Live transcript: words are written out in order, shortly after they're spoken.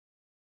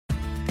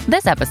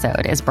This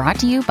episode is brought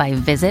to you by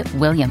Visit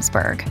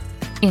Williamsburg.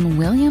 In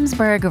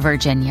Williamsburg,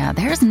 Virginia,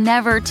 there's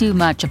never too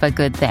much of a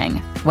good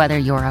thing. Whether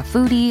you're a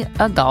foodie,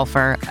 a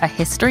golfer, a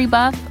history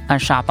buff, a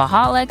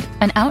shopaholic,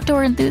 an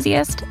outdoor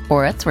enthusiast,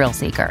 or a thrill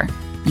seeker,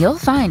 you'll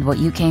find what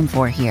you came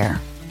for here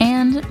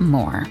and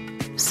more.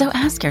 So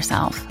ask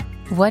yourself,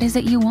 what is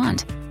it you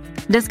want?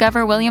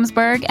 Discover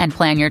Williamsburg and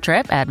plan your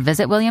trip at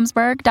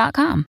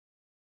visitwilliamsburg.com.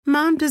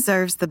 Mom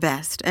deserves the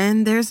best,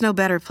 and there's no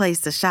better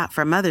place to shop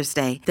for Mother's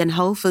Day than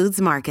Whole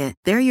Foods Market.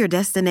 They're your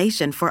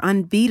destination for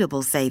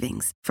unbeatable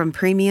savings, from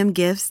premium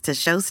gifts to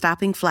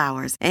show-stopping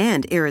flowers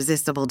and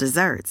irresistible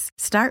desserts.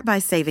 Start by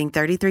saving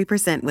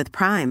 33% with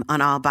Prime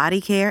on all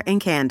body care and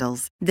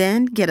candles.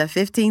 Then get a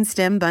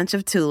 15-stem bunch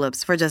of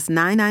tulips for just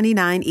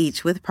 $9.99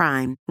 each with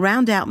Prime.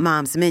 Round out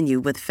Mom's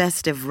menu with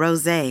festive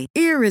rosé,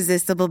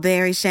 irresistible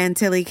berry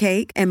chantilly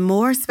cake, and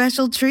more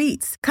special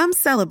treats. Come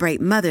celebrate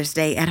Mother's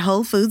Day at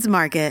Whole Foods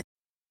Market.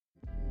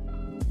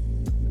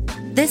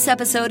 This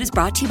episode is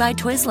brought to you by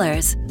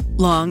Twizzlers.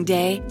 Long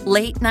day,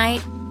 late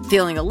night,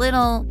 feeling a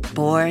little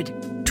bored?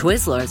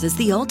 Twizzlers is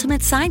the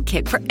ultimate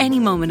sidekick for any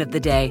moment of the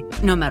day,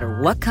 no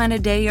matter what kind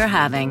of day you're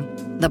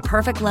having. The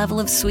perfect level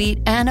of sweet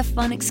and a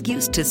fun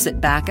excuse to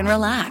sit back and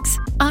relax.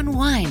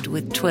 Unwind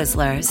with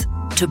Twizzlers.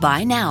 To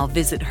buy now,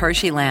 visit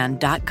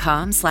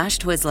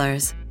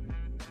Hersheyland.com/Twizzlers.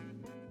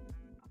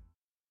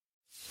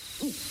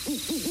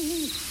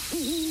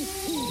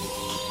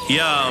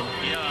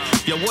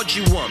 Yo, what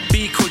do you want?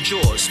 Beak or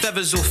jaws?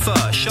 Feathers or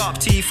fur? Sharp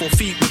teeth or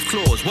feet with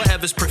claws?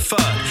 Whatever's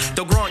preferred.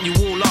 They'll grant you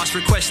all last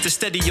requests to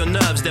steady your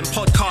nerves. Then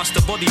podcast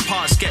the body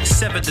parts get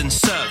severed and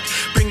served.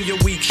 Bring your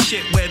weak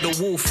shit where the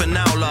wolf and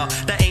owl are.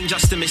 That ain't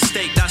just a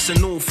mistake, that's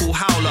an awful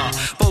howler.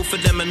 Both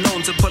of them are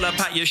known to pull up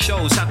at your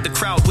shows. Have the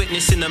crowd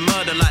witnessing a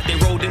murder like they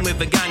rolled in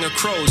with a gang of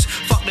crows.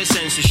 Fuck their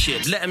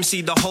censorship, let them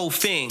see the whole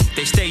thing.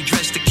 They stay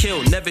dressed to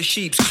kill, never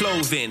sheep's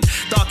clothing.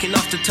 Dark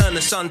enough to turn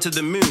the sun to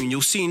the moon.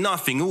 You'll see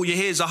nothing, all you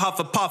hear is a huff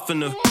a puff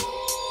and a...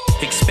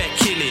 Expect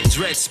killings,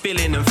 red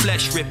spilling and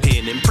flesh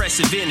ripping.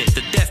 Impressive in it,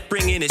 the death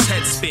bringing his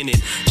head spinning.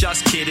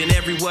 Just kidding,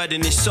 every word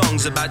in his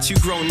song's about two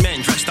grown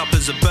men dressed up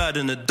as a bird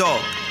and a dog.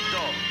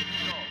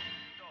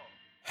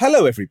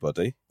 Hello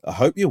everybody, I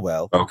hope you're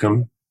well.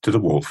 Welcome to The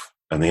Wolf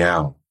and the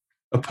Owl,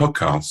 a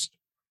podcast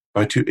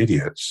by two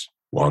idiots,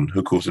 one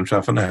who calls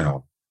himself an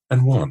owl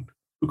and one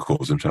who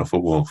calls himself a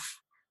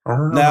wolf.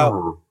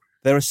 Now,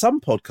 there are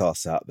some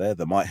podcasts out there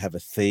that might have a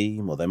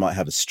theme, or they might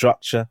have a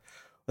structure,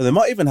 or they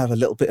might even have a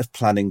little bit of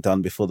planning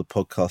done before the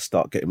podcast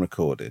start getting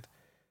recorded.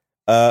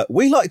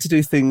 We like to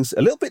do things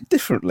a little bit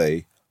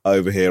differently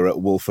over here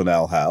at Wolf and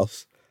Owl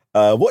House.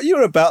 What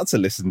you're about to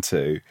listen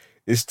to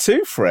is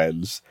two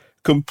friends,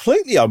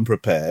 completely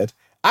unprepared,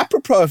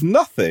 apropos of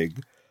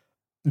nothing,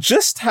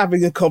 just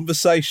having a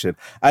conversation.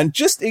 And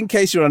just in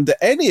case you're under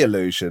any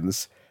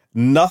illusions,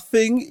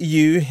 nothing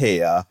you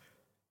hear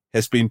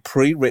has been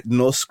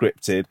pre-written or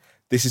scripted.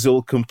 This is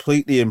all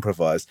completely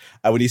improvised.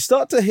 And when you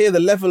start to hear the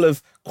level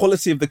of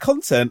quality of the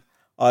content,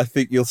 I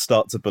think you'll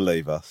start to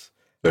believe us.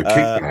 So kick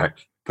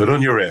back, put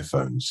on your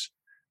earphones,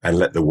 and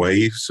let the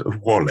waves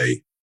of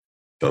Wally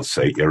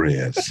dulcate your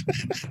ears.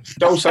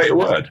 Don't say a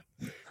word.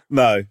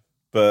 No,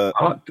 but...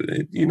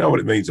 you know what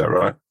it means, though,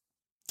 right?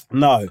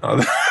 No.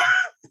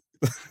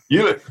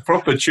 You look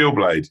proper chill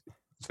blade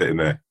sitting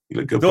there.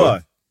 You look good. Do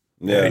I?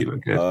 Yeah, you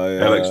look good.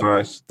 That looks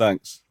nice.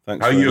 Thanks. How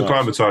are you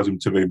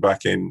acclimatising to being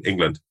back in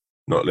England?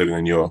 Not living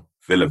in your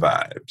villa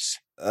vibes.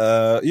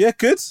 Yeah,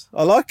 good.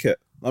 I like it.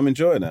 I'm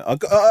enjoying it.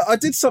 I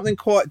did something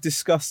quite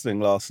disgusting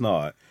last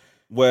night,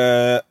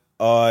 where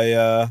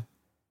I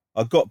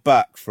got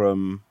back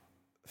from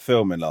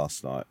filming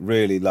last night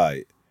really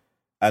late,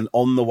 and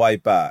on the way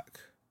back,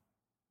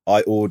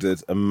 I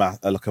ordered a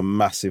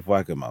massive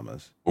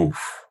Wagamama's.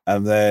 Oof.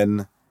 And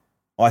then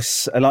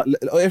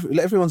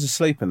everyone's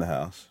asleep in the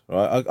house,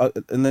 right?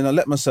 And then I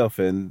let myself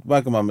in.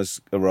 Wagamama's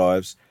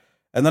arrives,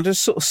 and I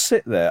just sort of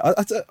sit there.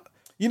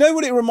 You know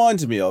what it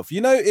reminded me of? You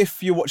know,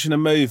 if you're watching a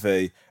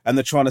movie and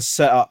they're trying to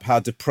set up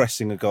how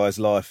depressing a guy's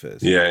life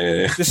is.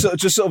 Yeah. Just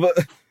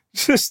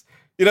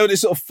you know, it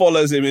sort of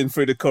follows him in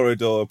through the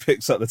corridor,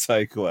 picks up the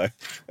takeaway,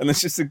 and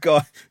it's just a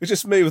guy. It's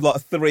just me with like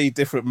 3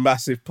 different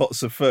massive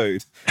pots of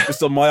food,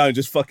 just on my own,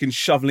 just fucking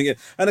shoveling it.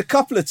 And a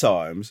couple of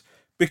times,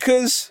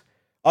 because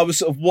I was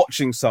sort of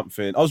watching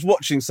something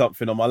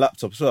on my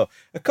laptop as well.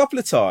 A couple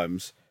of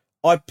times,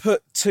 I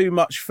put too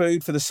much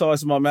food for the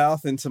size of my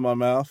mouth into my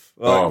mouth.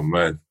 Oh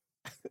man.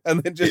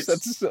 And then just had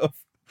to sort of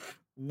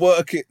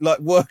work it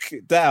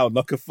down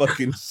like a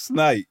fucking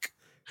snake.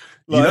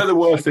 You know the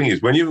worst thing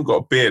is when you've got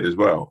a beard as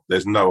well.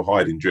 There's no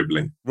hiding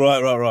dribbling.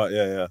 Right.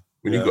 Yeah.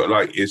 When you've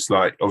got it's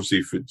like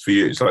obviously for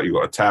you, it's like you've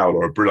got a towel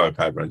or a Brillo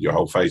pad around your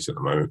whole face at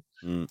the moment.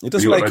 It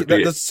does that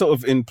does sort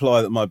of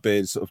imply that my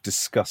beard is sort of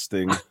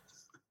disgusting.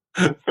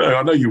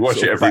 I know you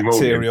wash it every morning.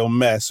 Bacterial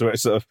mess, or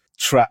it's sort of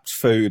trapped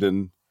food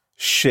and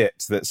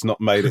shit that's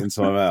not made it into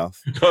my mouth.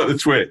 Like the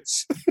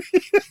twits.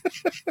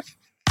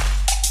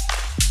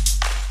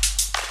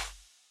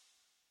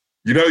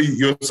 You know,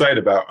 you're saying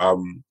about,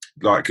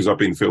 because I've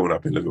been filming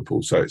up in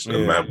Liverpool, so it's a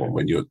mad one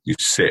when you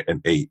sit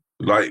and eat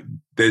Like,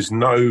 there's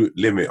no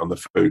limit on the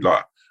food.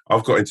 Like,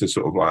 I've got into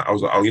sort of like, I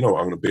was like, oh, you know what,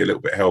 I'm going to be a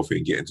little bit healthy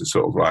and get into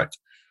sort of like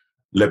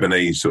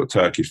Lebanese sort of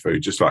Turkish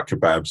food, just like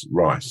kebabs,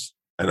 rice.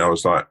 And I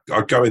was like,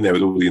 I'd go in there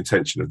with all the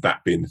intention of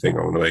that being the thing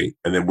I want to eat.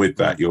 And then with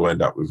that, you'll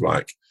end up with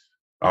like,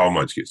 oh, I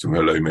might just get some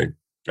halloumi.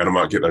 And I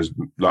might get those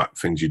like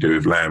things you do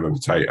with lamb and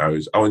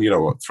potatoes. Oh, and you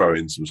know what? Throw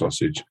in some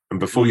sausage. And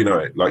before you know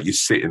it, like you're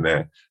sitting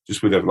there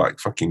just with a like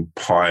fucking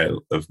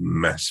pile of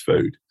mass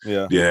food.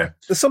 Yeah. Yeah.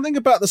 There's something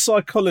about the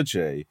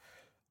psychology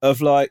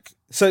of like,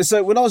 so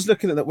when I was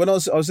looking at that, when I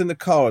was in the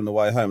car on the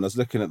way home and I was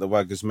looking at the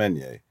Waggers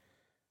menu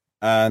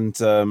and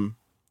I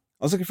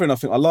was looking for it and I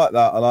think, I like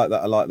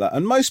that.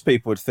 And most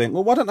people would think,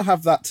 well, why don't I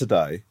have that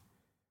today?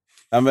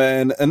 And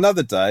then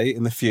another day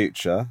in the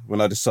future,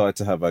 when I decide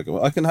to have Wagger,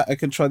 I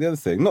can try the other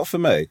thing. Not for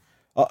me.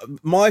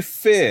 My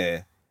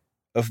fear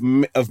of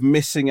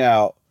missing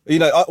out, you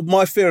know,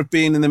 my fear of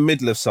being in the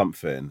middle of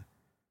something,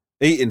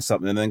 eating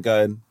something, and then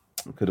going,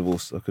 I could have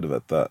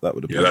had that. That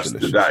would have been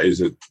delicious. That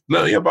is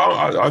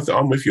but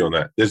I'm with you on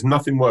that. There's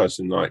nothing worse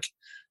than like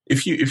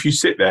if you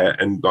sit there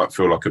and like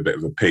feel like a bit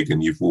of a pig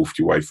and you've wolfed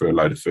your way through a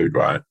load of food,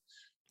 right?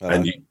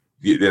 And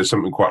there's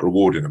something quite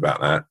rewarding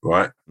about that,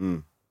 right?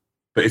 Mm.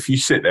 But if you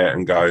sit there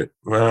and go,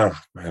 man,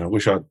 I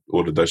wish I'd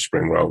ordered those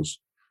spring rolls,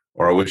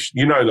 or I wish,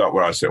 you know, like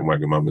where I sit on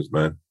Wagamama's,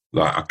 man,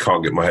 like I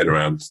can't get my head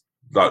around.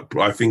 Like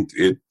I think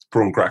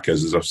prawn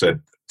crackers, as I've said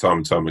time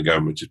and time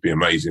again, would just be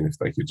amazing if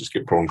they could just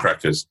get prawn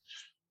crackers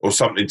or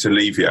something to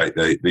alleviate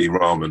the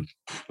ramen.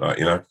 Like,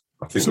 you know,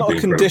 I think it's not a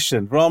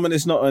condition. Ramen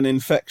is not an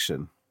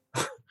infection.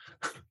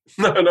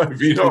 No,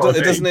 you know what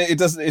I mean?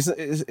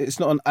 It's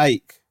not an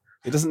ache.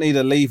 It doesn't need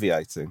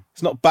alleviating.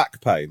 It's not back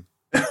pain.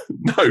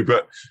 No,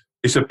 but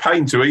it's a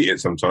pain to eat it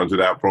sometimes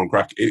without prawn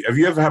crackers. Have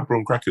you ever had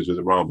prawn crackers with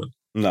a ramen?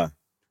 No.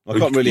 I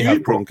can't really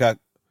have prawn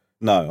crackers.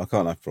 No, I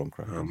can't have prawn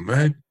crackers. Oh,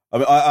 man. I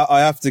mean,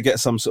 I have to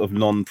get some sort of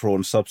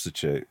non-prawn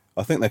substitute.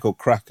 I think they're called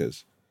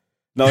crackers.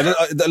 No,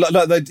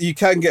 you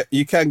can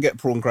get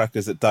prawn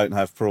crackers that don't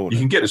have prawn. You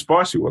can get the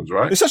spicy ones,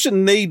 right? It's such a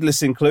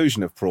needless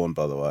inclusion of prawn,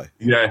 by the way.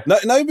 Yeah.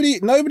 Nobody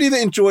that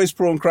enjoys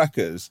prawn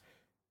crackers,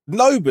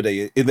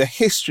 nobody in the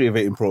history of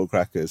eating prawn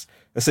crackers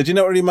has said, you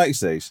know what really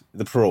makes these?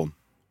 The prawn.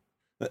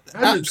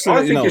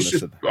 Absolutely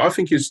I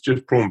think it's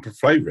just prawn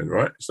flavouring,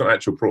 right? It's not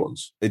actual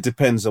prawns. It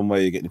depends on where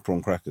you're getting your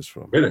prawn crackers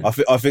from. Really?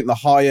 I think the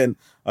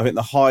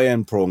high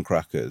end prawn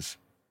crackers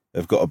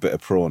have got a bit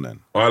of prawn in.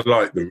 I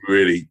like the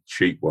really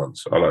cheap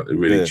ones. I like the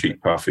really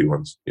cheap puffy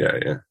ones.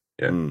 Yeah.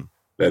 Mm.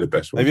 They're the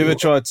best ones. Have you ever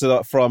tried to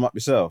like fry them up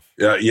yourself?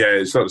 Yeah.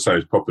 It's not the same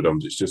as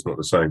poppadoms. It's just not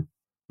the same.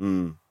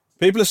 Mm.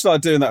 People have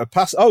started doing that with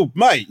pasta. Oh,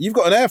 mate, you've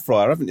got an air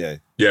fryer, haven't you?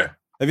 Yeah.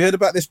 Have you heard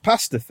about this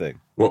pasta thing?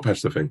 What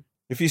pasta thing?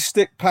 If you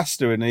stick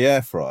pasta in the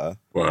air fryer,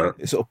 right,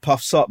 it sort of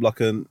puffs up like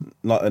a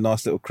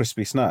nice little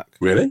crispy snack.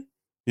 Really?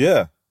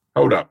 Yeah.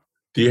 Hold up.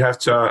 Do you have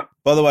to?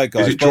 By the way,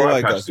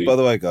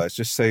 guys,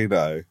 just so you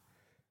know,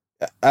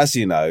 as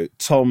you know,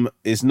 Tom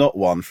is not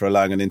one for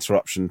allowing an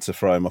interruption to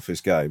throw him off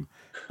his game,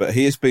 but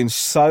he has been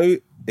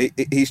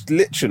he's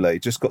literally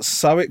just got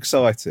so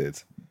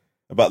excited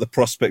about the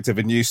prospect of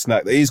a new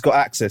snack that he's got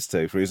access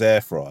to for his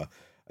air fryer,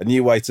 a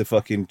new way to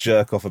fucking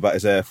jerk off about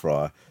his air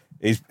fryer.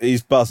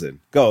 He's buzzing.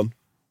 Go on.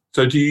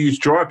 So do you use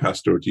dry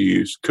pasta or do you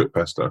use cooked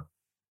pasta?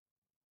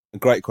 A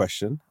great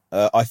question.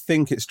 I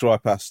think it's dry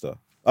pasta.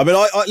 I mean,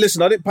 I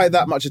listen, I didn't pay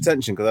that much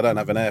attention because I don't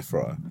have an air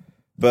fryer,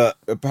 but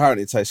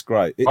apparently it tastes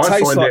great. It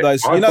tastes like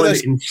those... I find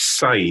it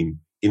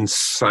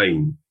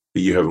insane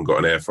that you haven't got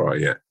an air fryer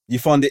yet. You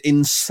find it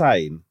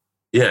insane?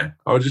 Yeah.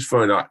 I just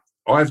find like,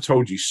 I've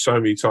told you so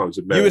many times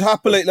about you would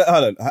happily...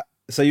 Hold on.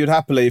 So you'd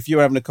happily, if you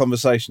were having a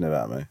conversation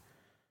about me,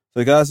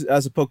 so guys,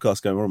 as a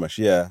podcast going, Ramesh,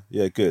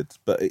 yeah, good.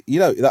 But, you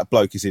know, that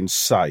bloke is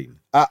insane.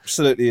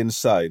 Absolutely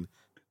insane.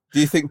 Do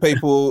you think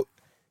people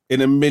in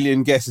a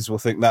million guesses will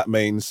think that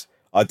means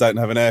I don't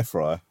have an air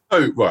fryer?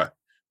 Oh, right.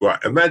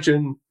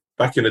 Imagine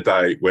back in the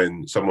day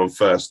when someone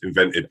first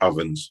invented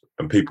ovens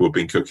and people have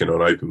been cooking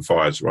on open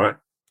fires, right?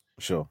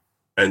 Sure.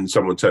 And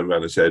someone turned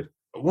around and said,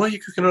 why are you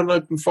cooking on an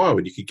open fire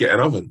when you could get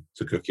an oven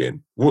to cook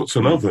in? What's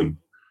an oven?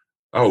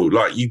 Oh,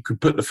 like you could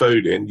put the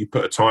food in, you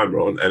put a timer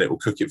on, and it will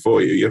cook it for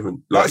you. You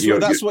haven't. Like,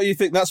 that's what you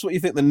think. That's what you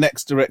think. The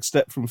next direct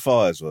step from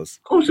fires was.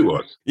 Of course, it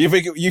was. You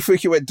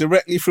think it went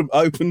directly from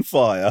open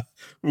fire,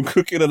 from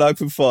cooking an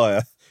open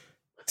fire,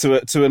 to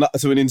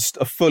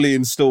a fully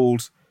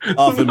installed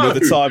oven with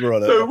a timer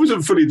on it. No, it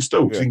wasn't fully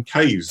installed. It was in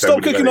caves.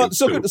 Stop cooking on.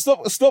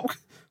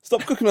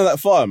 Stop cooking on that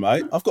fire,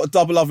 mate. I've got a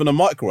double oven and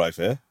microwave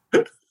here.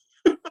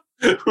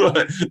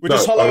 Right. We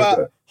just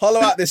hollow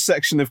out this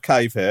section of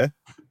cave here.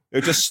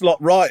 It'll just slot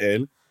right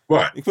in.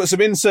 Right. You put some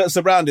inserts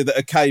around it that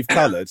are cave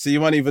coloured, so you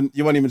won't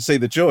even see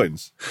the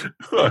joins.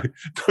 Right.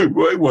 No,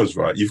 what it was,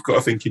 right? You've got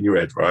to think in your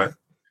head, right?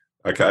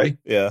 Okay.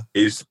 Yeah.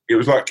 It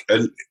was like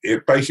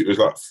it basically was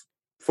like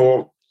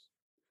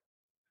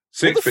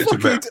 6 bits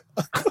of metal.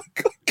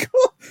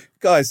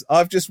 Guys,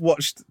 I've just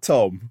watched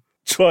Tom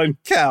try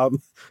and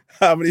count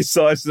how many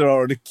sides there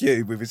are in a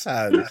cube with his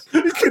hands.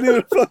 He couldn't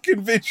even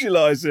fucking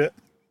visualise it.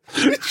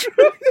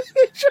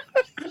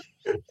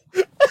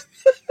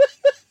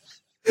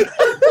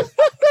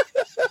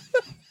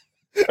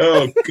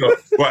 Oh God!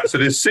 Right, so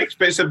there's 6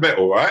 bits of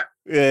metal, right?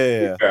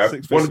 Yeah.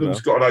 One of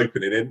them's got an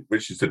opening in,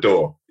 which is the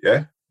door.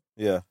 Yeah.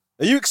 Yeah.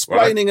 Are you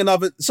explaining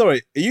another?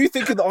 Sorry, are you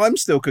thinking that I'm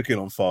still cooking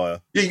on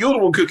fire? Yeah, you're the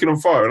one cooking on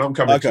fire, and I'm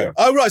coming to you.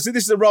 Oh, right. So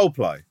this is a role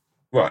play.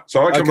 Right.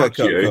 So I come up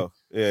to you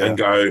Yeah. and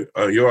go,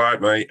 "Oh, you all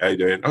right, mate? How you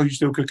doing? Oh, you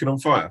still cooking on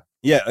fire?"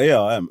 Yeah,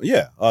 I am.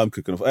 Yeah, I'm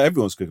cooking on fire.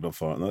 Everyone's cooking on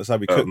fire. That's how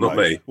we cook. Not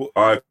mate. me.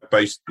 I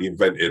basically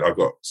invented. I've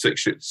got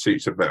 6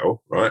 sheets of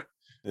metal, right?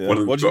 Yeah. Why are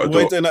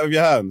you doing that with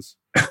your hands?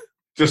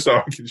 Just so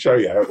I can show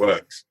you how it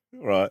works.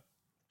 Right.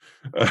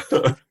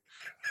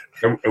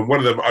 And one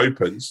of them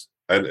opens,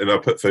 and I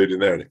put food in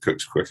there, and it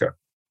cooks quicker.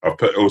 I've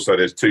put also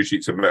there's 2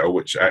 sheets of metal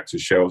which act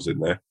as shelves in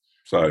there.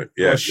 So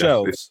yeah, what are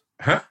shelves?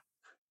 Huh?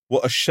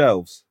 What are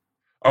shelves?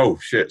 Oh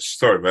shit!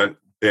 Sorry, man.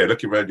 Yeah,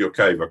 looking around your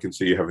cave, I can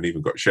see you haven't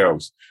even got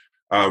shelves.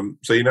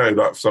 So you know,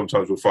 like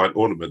sometimes we'll find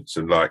ornaments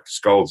and like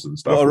skulls and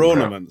stuff. What are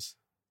ornaments?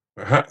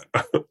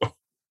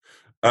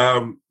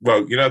 Well,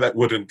 you know that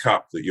wooden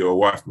cup that your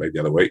wife made the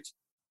other week.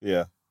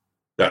 Yeah,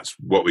 that's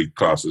what we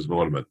class as an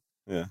ornament.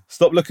 Yeah.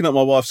 Stop looking at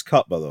my wife's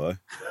cup, by the way.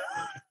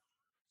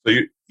 So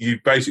you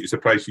basically, it's a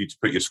place for you to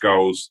put your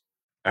skulls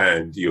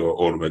and your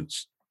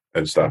ornaments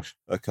and stuff.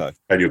 Okay.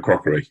 And your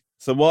crockery.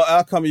 So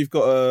how come you've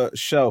got a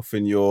shelf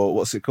in your,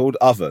 what's it called,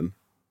 oven?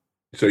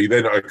 So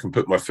then I can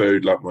put my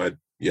food, like my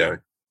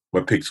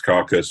pig's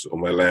carcass or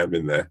my lamb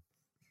in there,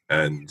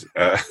 and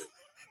then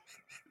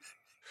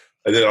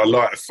I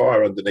light a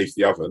fire underneath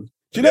the oven.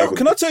 Do you know?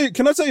 Can I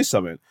tell you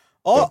something?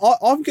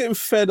 I'm getting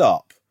fed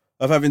up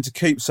of having to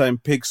keep saying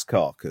pig's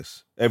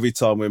carcass every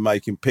time we're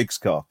making pig's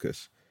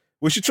carcass.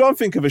 We should try and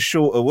think of a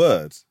shorter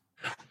word.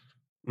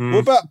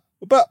 What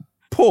about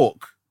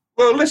pork?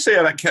 Well, let's see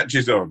how that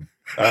catches on.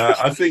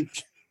 I think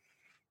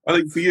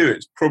for you,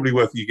 it's probably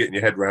worth you getting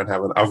your head around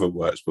how an oven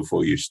works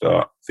before you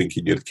start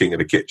thinking you're the king of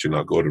the kitchen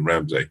like Gordon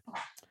Ramsay.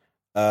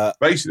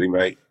 Basically,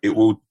 mate, it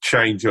will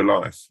change your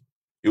life.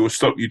 It will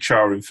stop you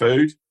charring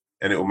food,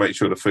 and it will make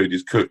sure the food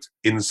is cooked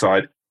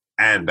inside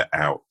and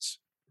out.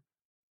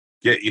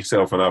 Get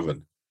yourself an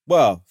oven.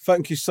 Well,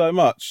 thank you so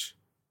much.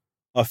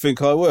 I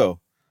think I will.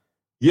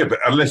 Yeah, but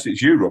unless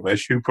it's you,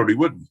 Ramesh, who probably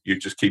wouldn't. You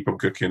just keep on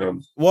cooking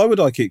on. Why would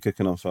I keep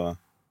cooking on fire?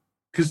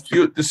 Because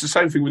it's the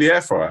same thing with the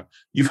air fryer.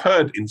 You've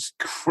heard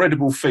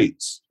incredible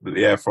feats that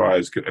the air fryer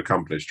has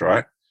accomplished,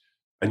 right?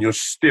 And you're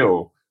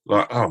still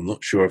like, oh, I'm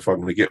not sure if I'm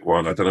going to get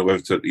one. I don't know whether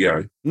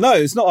to, No,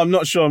 it's not. I'm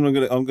not sure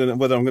whether I'm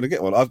going to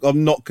get one.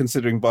 I'm not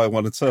considering buying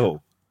one at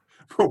all.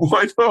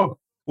 Why not?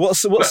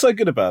 What's so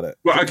good about it?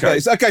 Well, okay,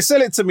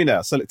 sell it to me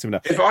now.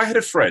 If I had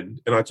a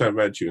friend and I turned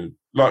around to you and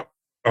like,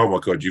 oh my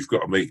God, you've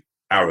got to meet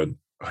Aaron.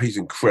 Oh, he's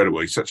incredible.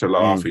 He's such a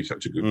laugh. He's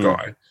such a good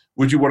guy.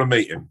 Would you want to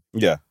meet him?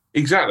 Yeah.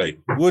 Exactly.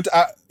 But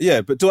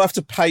do I have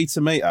to pay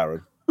to meet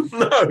Aaron?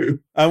 No.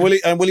 And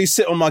will he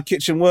sit on my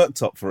kitchen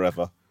worktop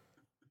forever?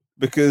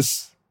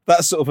 Because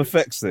that sort of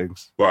affects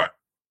things. Right.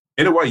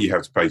 In a way, you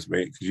have to pay to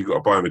meet because you've got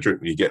to buy him a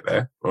drink when you get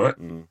there, right?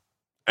 And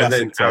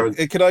then Aaron...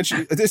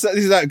 This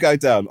is how it go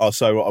down. Oh,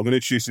 so I'm going to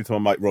introduce you to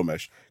my mate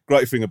Ramesh.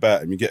 Great thing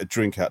about him, you get a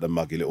drink out of the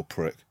muggy little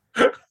prick.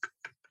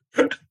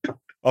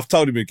 I've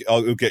told him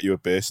he'll get you a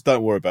beer, so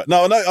don't worry about it.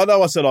 No, I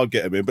know I said I'd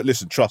get him in, but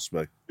listen, trust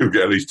me. He'll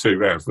get at least 2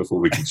 rounds before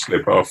we can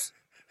slip off.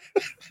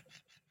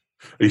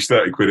 He's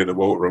 30 quid in the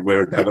water and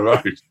we're down the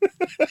road.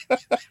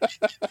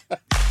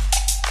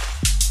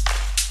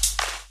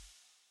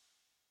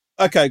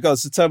 Okay,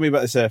 guys, so tell me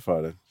about this air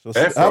fryer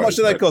then. How much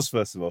do they cost,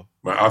 first of all?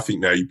 Mate, I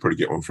think now you probably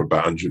get one for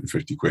about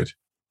 150 quid.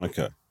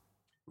 Okay.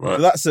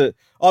 Right. So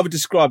I would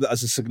describe that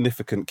as a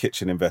significant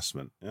kitchen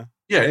investment, yeah?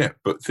 Yeah.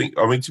 But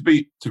to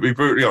be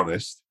brutally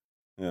honest,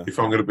 if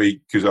I'm going to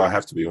be, because I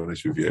have to be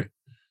honest with you,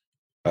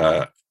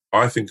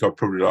 I think I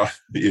probably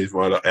used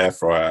my air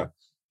fryer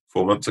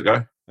 4 months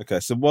ago. Okay,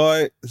 so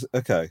why?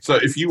 Okay. So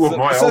if you want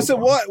my old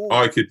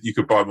one, you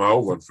could buy my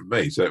old one from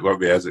me, so it won't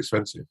be as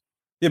expensive.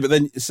 Yeah, but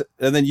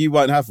then you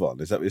won't have one.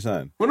 Is that what you're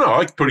saying? Well, no,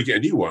 I could probably get a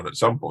new one at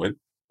some point.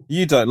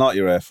 You don't like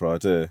your air fryer,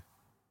 do you?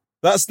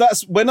 That's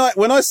when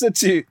I said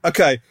to you,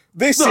 okay,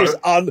 this is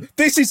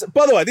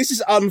by the way, this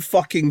is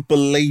unfucking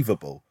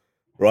believable,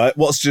 right?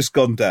 What's just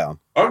gone down?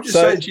 I'm just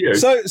saying to you.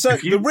 So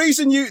the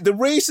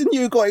reason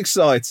you got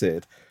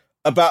excited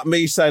about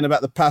me saying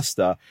about the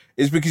pasta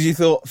is because you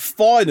thought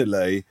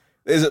finally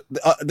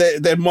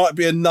there might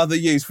be another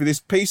use for this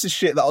piece of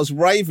shit that I was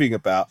raving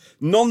about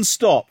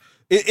non-stop.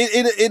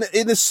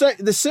 In a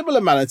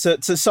similar manner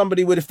to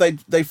somebody would if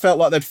they felt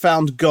like they'd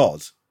found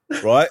God,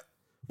 right?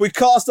 We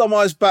cast our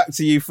minds back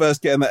to you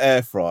first getting the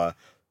air fryer.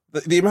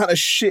 The amount of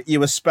shit you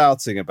were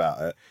spouting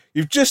about it.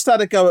 You've just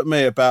had a go at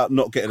me about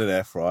not getting an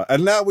air fryer,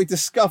 and now we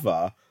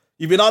discover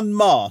you've been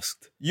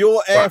unmasked.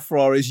 Your air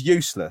fryer is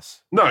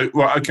useless. No,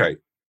 right, okay.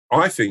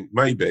 I think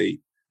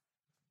maybe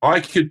I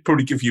could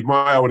probably give you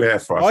my old air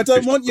fryer. I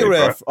don't want your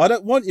air. I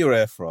don't want your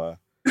air fryer.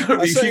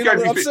 Listen,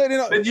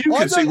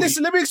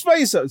 let me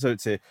explain something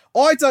to you.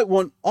 I don't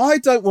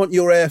want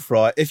your air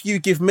fryer if you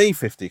give me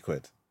 50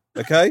 quid.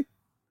 Okay?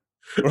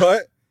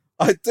 Right?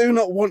 I do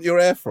not want your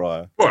air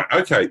fryer. Right,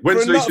 okay.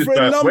 When's Lisa's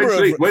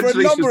birthday?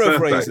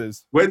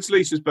 When's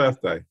Lisa's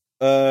birthday?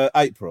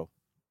 April.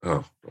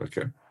 Oh,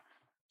 okay.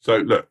 So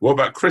look, what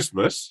about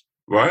Christmas?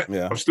 Right?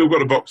 Yeah. I've still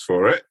got a box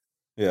for it.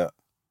 Yeah.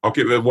 I'll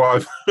give a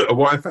wife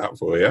out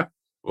for you.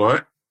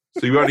 Right?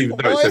 So you won't even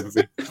know it's ever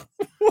been.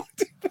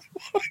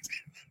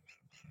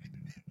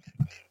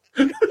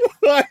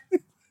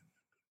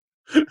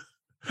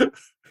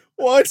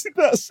 Why did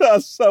that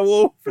sound so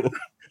awful?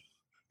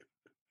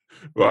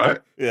 Right?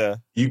 Yeah.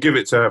 You give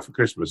it to her for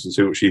Christmas and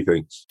see what she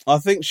thinks. I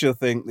think she'll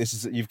think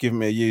you've given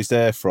me a used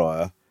air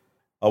fryer.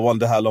 I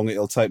wonder how long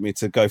it'll take me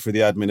to go through the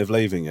admin of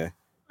leaving you.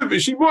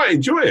 But she might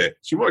enjoy it.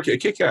 She might get a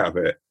kick out of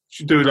it.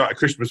 She'd do like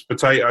Christmas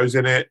potatoes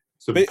in it.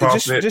 Some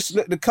parsnips. Just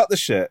cut the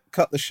shit.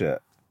 Cut the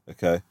shit.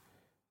 Okay.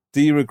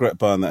 Do you regret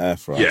buying that air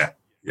fryer?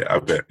 Yeah, I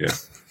bet. Yeah.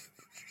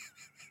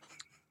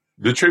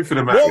 The truth of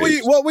the matter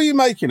is, what were you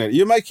making it?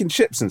 You're making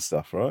chips and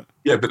stuff, right?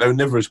 Yeah, but they were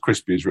never as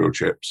crispy as real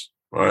chips,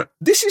 right?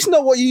 This is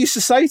not what you used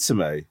to say to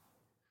me.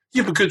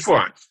 Yeah, because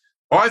right,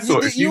 I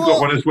thought if you got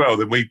one as well,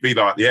 then we'd be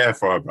like the Air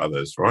Fryer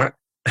Brothers, right?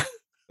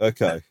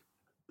 Okay.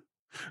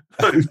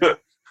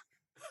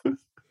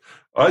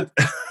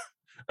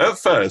 At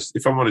first,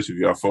 if I'm honest with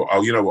you, I thought,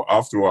 oh, you know what?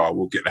 After a while,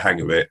 we'll get the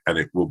hang of it, and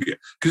it will be.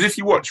 Because if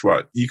you watch,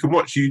 right, you can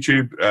watch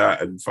YouTube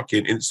and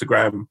fucking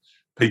Instagram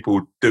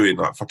people doing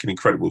like fucking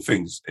incredible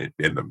things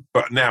in them.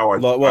 But now,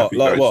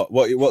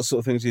 what sort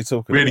of things are you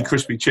talking about? Really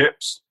crispy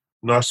chips,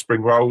 nice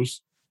spring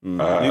rolls.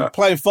 You're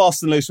playing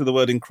fast and loose with the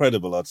word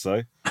incredible, I'd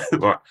say.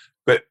 Right,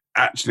 but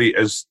actually,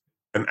 as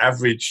an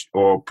average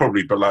or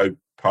probably below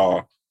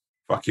par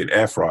fucking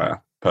air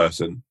fryer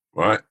person,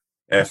 right,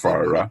 air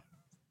fryer.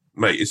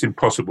 Mate, it's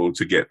impossible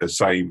to get the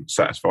same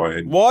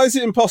satisfying. Why is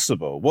it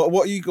impossible? What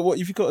have you got to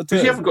do?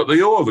 Because you haven't got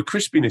the oil. The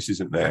crispiness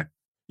isn't there.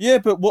 Yeah,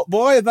 but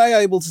why are they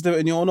able to do it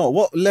and you're not?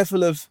 What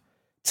level of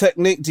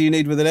technique do you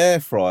need with an air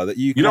fryer that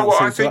you? You know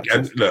what I think?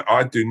 And look,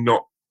 I do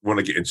not want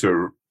to get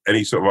into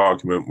any sort of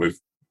argument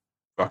with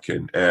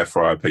fucking air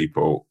fryer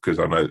people because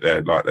I know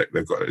they've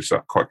got it's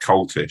like quite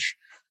cultish,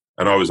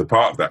 and I was a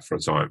part of that for a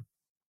time.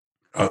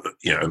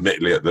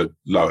 Admittedly at the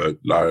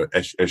lower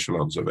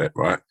echelons of it,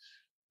 right?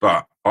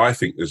 But I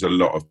think there's a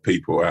lot of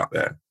people out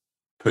there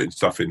putting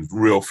stuff in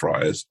real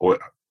fryers or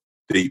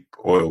deep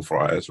oil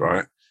fryers,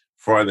 right?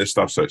 Frying their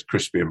stuff so it's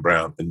crispy and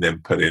brown and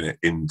then putting it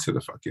into the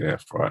fucking air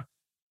fryer.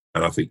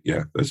 And I think,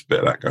 there's a bit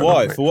of that going on.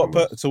 Why? For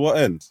what? To what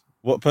end?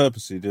 What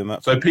purpose are you doing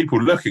that for? So people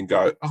look and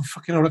go, oh,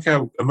 fucking hell, look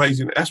how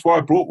amazing. That's why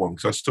I brought one,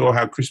 because I saw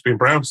how crispy and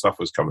brown stuff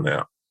was coming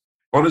out.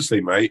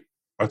 Honestly, mate,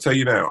 I tell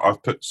you now,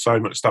 I've put so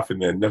much stuff in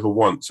there. Never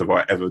once have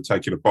I ever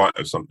taken a bite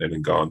of something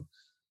and gone,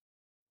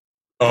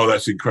 oh,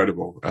 that's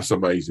incredible. That's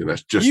amazing.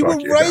 That's just you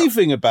like were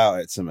raving about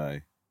it to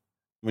me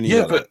when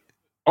you got it.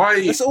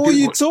 That's all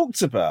you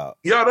talked about.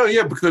 Yeah, I know.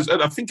 Yeah, because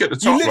I think at the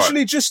you top,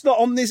 literally just not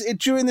on this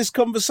during this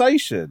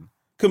conversation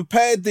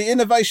compared the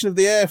innovation of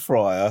the air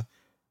fryer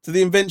to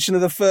the invention of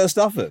the first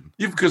oven.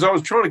 Yeah, because I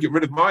was trying to get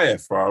rid of my air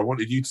fryer. I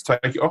wanted you to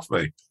take it off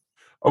me.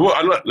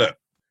 Look.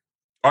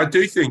 I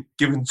do think,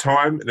 given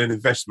time and an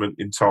investment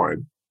in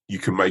time, you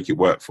can make it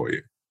work for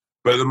you.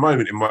 But at the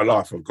moment in my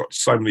life, I've got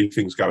so many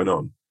things going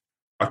on.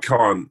 I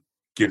can't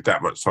give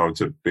that much time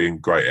to being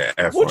great at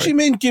air frying. What do you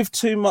mean give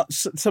so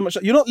much?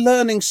 You're not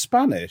learning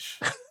Spanish.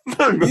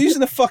 No, you're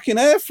using a fucking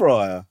air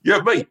fryer. Yeah,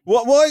 mate.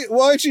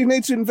 Why do you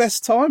need to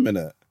invest time in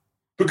it?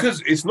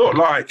 Because it's not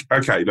like,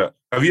 okay, look,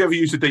 have you ever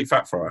used a deep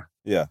fat fryer?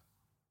 Yeah.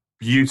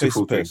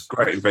 Beautiful thing,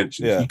 great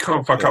invention. Yeah. You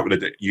can't fuck up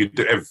with it. You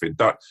do everything.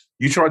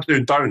 You try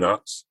doing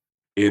donuts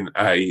in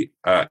a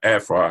air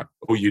fryer,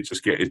 or you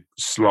just get a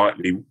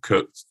slightly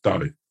cooked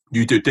dough.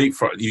 You do deep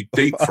fry. You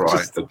deep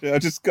fry. I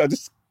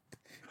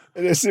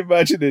just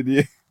imagining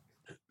you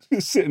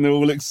just sitting there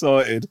all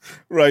excited,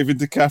 raving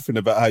to Catherine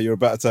about how you're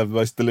about to have the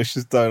most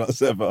delicious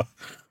donuts ever,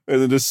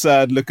 and then a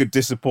sad look of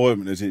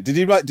disappointment as you. Did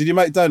you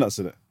make donuts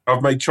in it?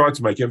 I've tried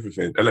to make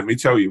everything, and let me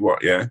tell you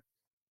what. Yeah,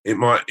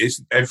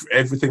 it's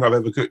everything I've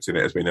ever cooked in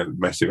it has been a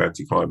massive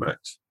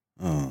anticlimax.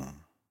 Oh.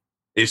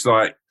 It's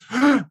like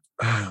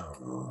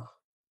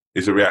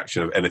it's a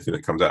reaction of anything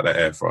that comes out of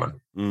that air fryer.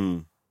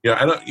 Mm. Yeah,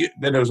 and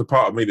then there was a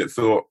part of me that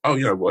thought, oh,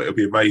 you know what, it'll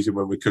be amazing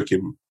when we're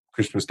cooking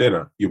Christmas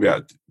dinner. You'll be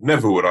able to,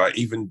 never would I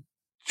even.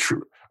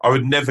 I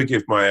would never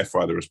give my air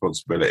fryer the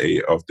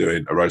responsibility of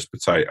doing a roast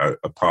potato,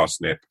 a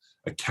parsnip,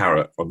 a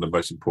carrot on the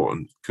most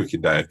important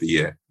cooking day of the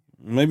year.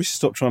 Maybe you should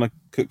stop trying to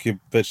cook your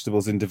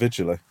vegetables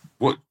individually.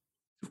 Well,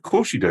 of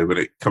course you do when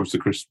it comes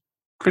to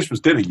Christmas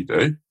dinner. You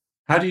do.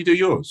 How do you do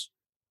yours?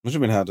 What do you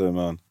mean? How do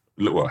man?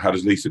 Look, what? How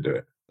does Lisa do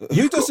it?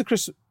 Who does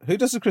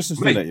the Christmas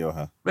dinner at your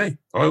house? Me.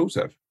 I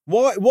also have.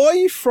 Why are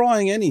you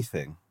frying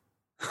anything?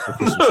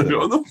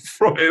 No, I'm not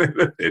frying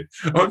anything.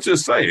 I'm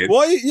just saying.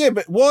 Why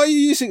are you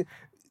using?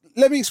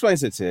 Let me explain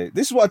it to you.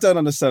 This is what I don't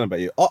understand about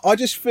you. I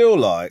just feel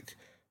like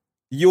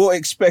you're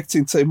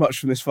expecting too much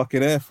from this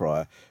fucking air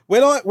fryer.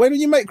 When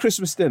you make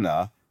Christmas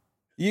dinner,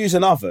 you use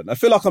an oven. I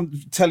feel like I'm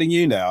telling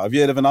you now. Have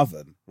you heard of an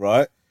oven?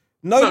 Right?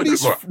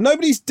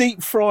 Nobody's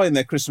deep frying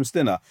their Christmas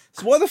dinner.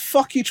 So why the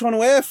fuck are you trying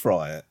to air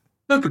fry it?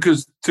 No,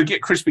 because to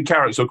get crispy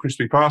carrots or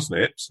crispy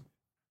parsnips,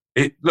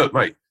 look,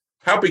 mate.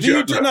 How big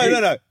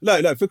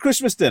No. For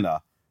Christmas dinner,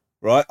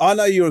 right? I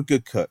know you're a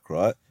good cook,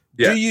 right?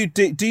 Yeah.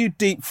 Do you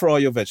deep fry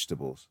your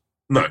vegetables?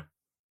 No.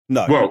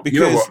 No. Well, because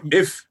you know what?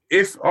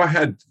 If I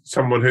had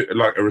someone who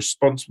like a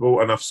responsible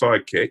enough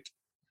sidekick,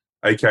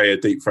 aka a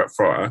deep fat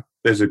fryer,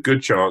 there's a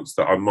good chance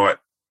that I might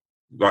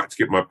like to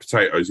get my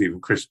potatoes even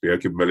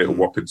crispier, give them a little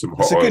whop in some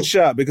hot it's a oil. good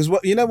shout because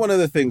one of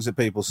the things that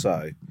people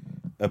say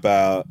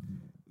about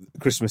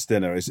Christmas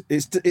dinner is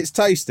it's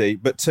tasty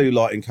but too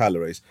light in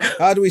calories.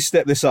 How do we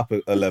step this up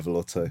a level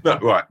or two? No,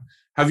 right.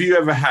 Have you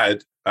ever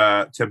had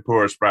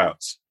tempura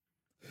sprouts?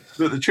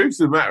 But the truth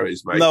of the matter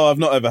is, mate. No, I've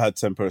not ever had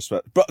tempura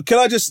sprouts. But can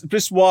I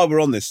just while we're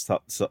on this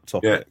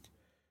topic,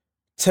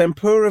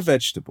 tempura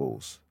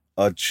vegetables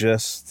are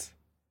just,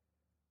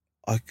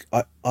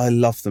 I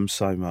love them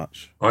so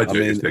much. I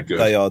do. If they're good,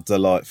 they are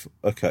delightful.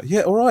 Okay,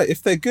 yeah, all right.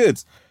 If they're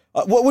good,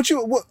 what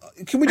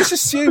can we just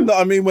assume that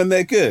I mean when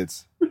they're good?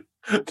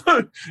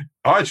 No,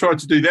 I tried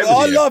to do them.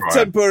 I love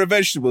tempura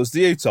vegetables.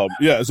 Do you, Tom?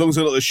 Yeah, as long as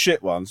they're not the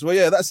shit ones. Well,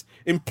 yeah, that's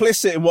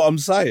implicit in what I'm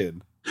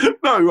saying.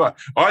 No, right.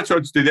 I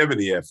tried to do them in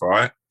the air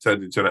fryer.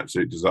 Turned into an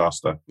absolute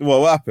disaster.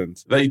 Well, what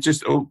happened? They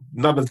just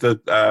none of the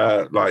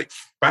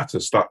batter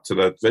stuck to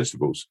the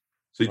vegetables,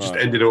 so it just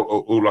ended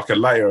all like a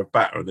layer of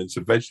batter and then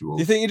some vegetables.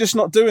 Do you think you're just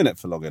not doing it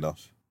for long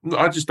enough?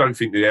 I just don't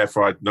think the air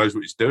fryer knows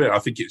what it's doing. I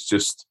think it's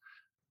just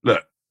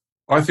look.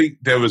 I think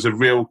there was a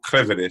real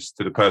cleverness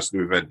to the person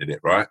who invented it,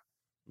 right?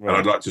 And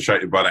I'd like to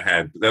shake them by the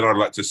hand, but then I'd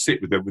like to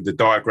sit with them with the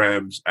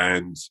diagrams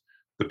and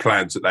the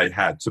plans that they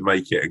had to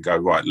make it and go,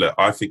 right, look,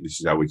 I think this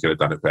is how we could have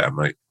done it better,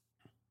 mate.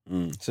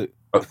 So,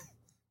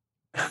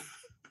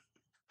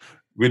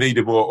 we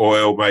needed more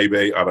oil,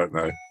 maybe. I don't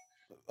know.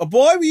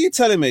 Why were you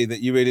telling me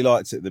that you really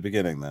liked it at the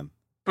beginning then?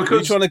 Because were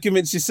you trying to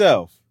convince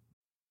yourself?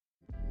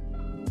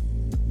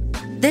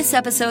 This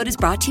episode is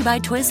brought to you by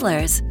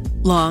Twizzlers.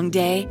 Long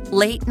day,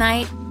 late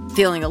night,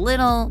 feeling a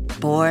little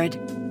bored.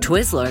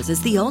 Twizzlers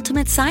is the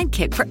ultimate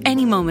sidekick for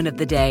any moment of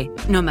the day,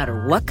 no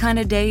matter what kind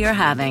of day you're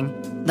having.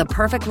 The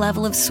perfect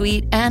level of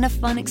sweet and a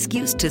fun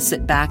excuse to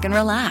sit back and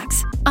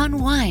relax.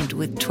 Unwind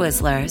with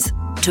Twizzlers.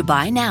 To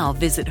buy now,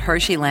 visit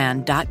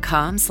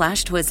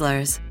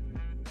Hersheyland.com/Twizzlers.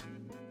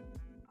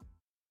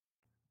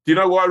 Do you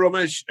know why,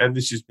 Ramesh? And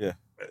this is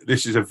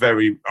a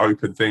very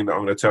open thing that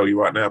I'm going to tell you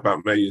right now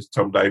about me as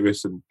Tom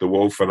Davis and the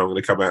Wolf, and I'm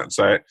going to come out and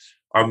say it.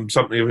 I'm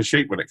something of a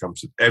sheep when it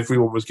comes to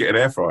everyone was getting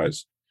air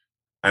fryers.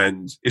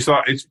 And it's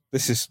like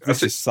this is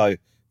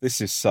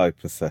so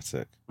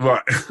pathetic.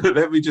 Right,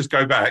 let me just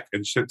go back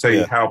and tell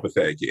you how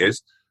pathetic it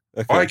is.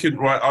 Okay.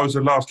 I was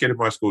the last kid in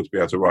my school to be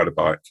able to ride a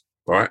bike.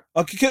 Right.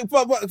 Okay,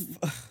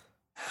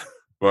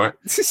 right.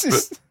 This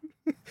is.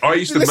 I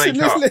used to make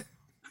up.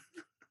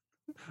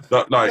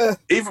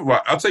 Even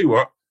right. I'll tell you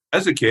what.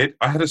 As a kid,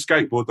 I had a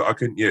skateboard that I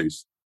couldn't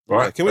use.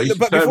 Right.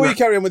 But before you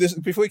carry on with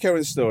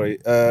the story,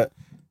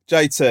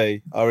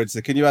 JT,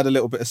 can you add a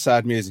little bit of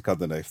sad music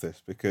underneath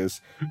this? Because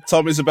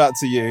Tom is about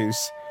to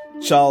use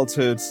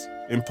childhood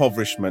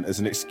impoverishment as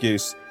an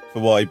excuse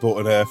for why he bought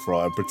an air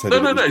fryer and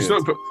pretended. No. It's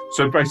not,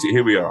 so basically,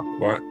 here we are.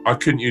 Right, I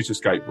couldn't use a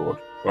skateboard.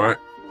 Right,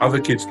 other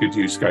kids could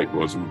use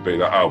skateboards and be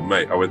like, "Oh,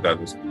 mate, I went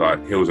down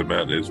like hills and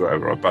mountains,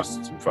 whatever. I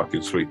busted some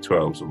fucking sweet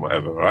 12s and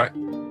whatever." Right.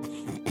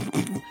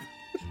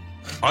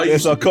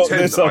 There's our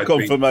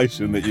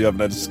confirmation that you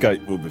haven't had a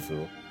skateboard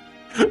before.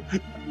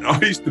 I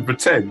used to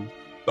pretend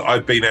that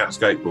I'd been out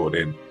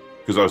skateboarding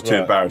because I was too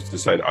embarrassed to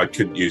say that I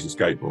couldn't use a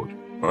skateboard.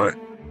 Right.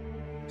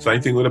 Same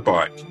thing with a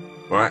bike.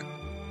 Right.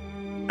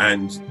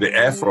 And the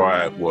air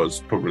fryer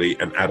was probably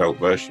an adult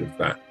version of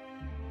that.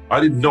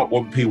 I did not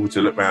want people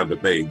to look around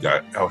at me and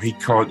go, "Oh, he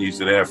can't use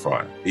an air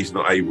fryer. He's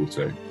not able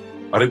to."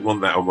 I didn't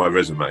want that on my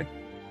resume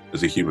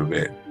as a human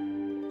being.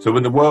 So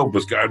when the world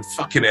was going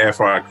fucking air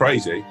fryer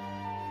crazy,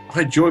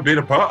 I enjoyed being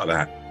a part of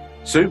that.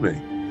 Sue me.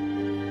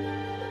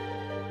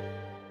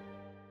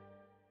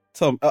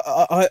 Tom,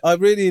 I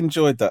really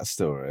enjoyed that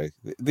story.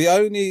 The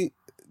only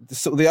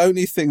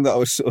thing that I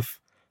was sort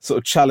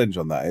of challenge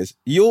on that is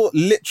you're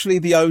literally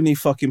the only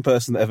fucking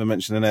person that ever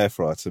mentioned an air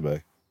fryer to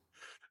me.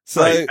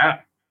 So the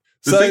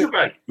thing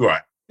about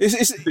right,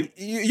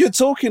 you're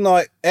talking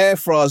like air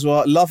fryers were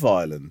like Love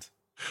Island.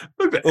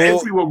 But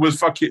everyone was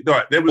fucking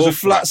right. There was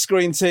flat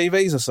screen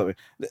TVs or something.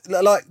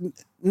 Like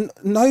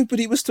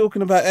nobody was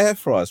talking about air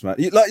fryers, man.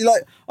 Like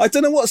I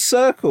don't know what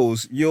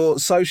circles you're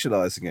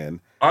socialising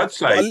in. I'd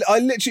say I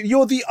literally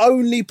you're the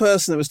only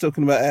person that was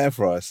talking about air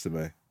fryers to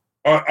me.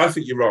 I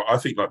think you're right. I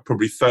think like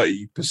probably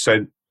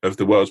 30% of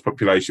the world's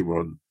population were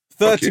on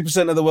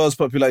 30% of the world's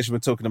population were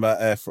talking about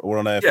were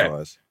on air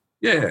fryers.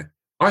 Yeah,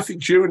 I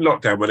think during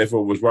lockdown when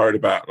everyone was worried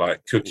about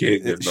like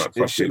cooking and like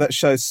fucking... that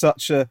shows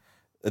such a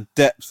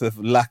depth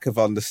of lack of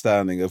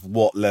understanding of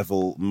what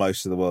level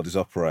most of the world is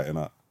operating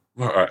at.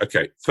 Right,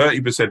 okay.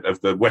 30%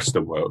 of the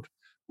Western world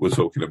were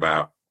talking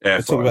about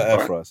air fryers. Talking about air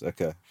fryers,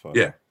 okay, fine.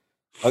 Yeah.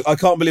 I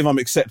can't believe I'm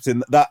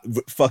accepting that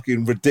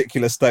fucking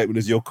ridiculous statement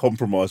as your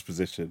compromise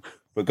position.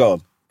 But go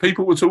on.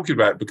 People were talking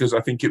about it because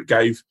I think it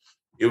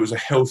was a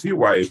healthier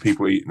way of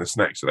people eating the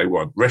snacks that they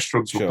want.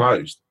 Restaurants were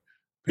closed.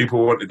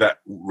 People wanted that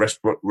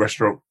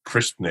restaurant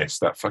crispness,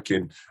 that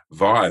fucking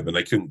vibe, and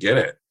they couldn't get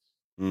it.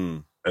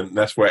 Mm. And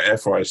that's where air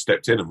fryers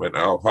stepped in and went,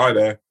 "Oh, hi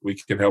there, we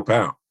can help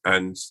out."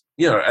 And,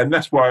 you know, and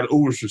that's why I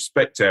always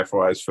respect air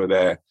fryers for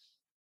their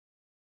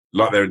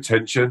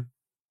intention.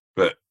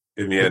 But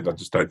in the end, I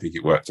just don't think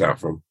it worked out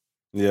for them.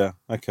 Yeah.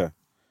 Okay.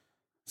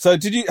 So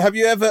had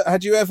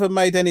you ever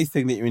made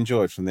anything that you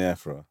enjoyed from the air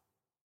fryer?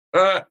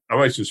 I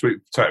made some sweet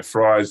potato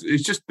fries.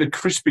 It's just the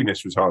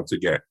crispiness was hard to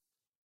get.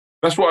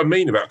 That's what I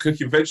mean about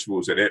cooking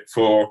vegetables in it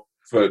for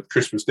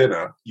Christmas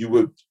dinner. You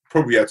would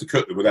probably have to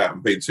cook them without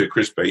them being too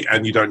crispy,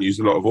 and you don't use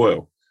a lot of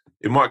oil.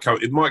 It might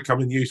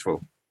come in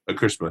useful at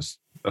Christmas.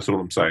 That's all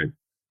I'm saying.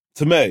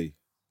 To me,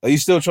 are you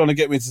still trying to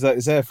get me to take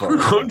this air fryer?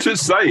 I'm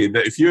just saying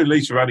that if you and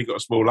Lisa have only got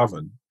a small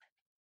oven,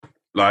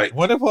 like,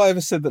 when have I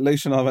ever said that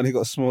Lisa and I've only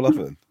got a small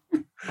oven?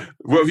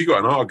 What have you got,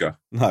 an Arga?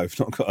 No, I've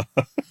not got.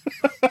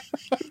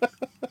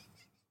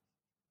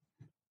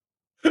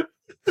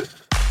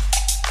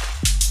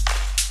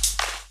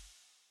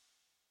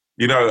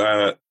 You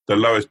know, the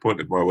lowest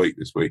point of my week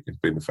this week has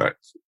been the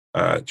fact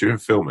during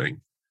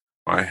filming,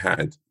 I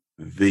had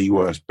the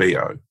worst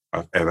BO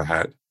I've ever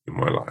had in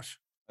my life.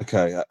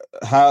 Okay,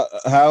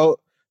 how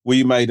were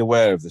you made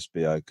aware of this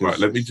BO? Right,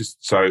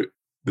 so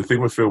the thing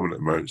we're filming at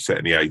the moment is set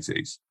in the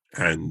 80s,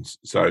 and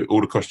so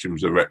all the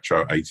costumes are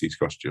retro 80s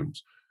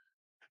costumes,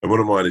 and one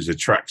of mine is a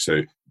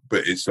tracksuit,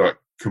 but it's like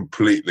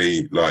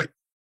completely like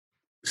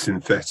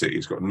synthetic.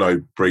 It's got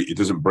no breathe. It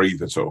doesn't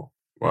breathe at all.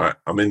 Right,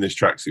 I'm in this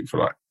tracksuit for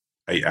like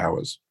 8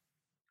 hours,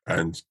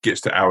 and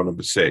gets to hour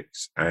number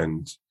 6,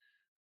 and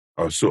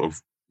I was sort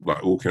of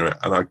like walking around,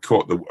 and I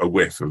caught a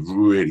whiff of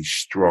really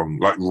strong,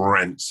 like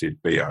rancid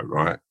BO,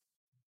 right?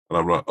 And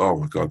I'm like, oh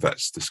my God,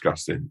 that's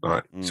disgusting.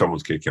 Like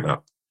someone's kicking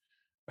up.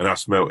 And I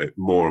smelt it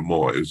more and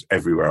more. It was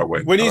everywhere I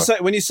went. When you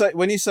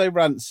say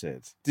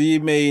rancid, do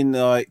you mean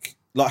like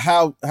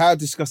how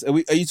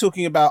disgusting? Are you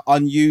talking about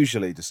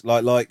unusually just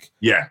like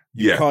yeah,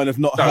 kind of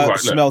not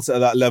smelt it at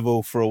that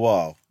level for a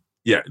while?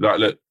 Yeah, like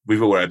look,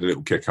 we've all had a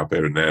little kick up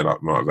here and there.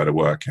 Like might have had a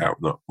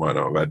workout, might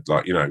not have had,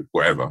 like, you know,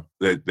 whatever.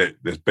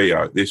 There's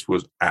BO. This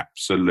was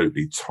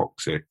absolutely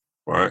toxic,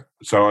 right?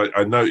 So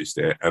I noticed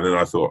it, and then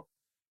I thought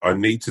I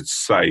need to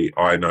say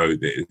I know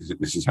that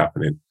this is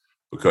happening,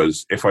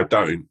 because if I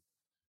don't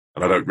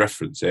and I don't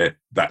reference it,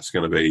 that's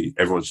going to be,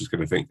 everyone's just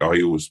going to think, oh,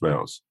 he always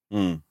smells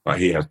like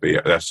he has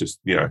BO. That's just,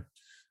 you know.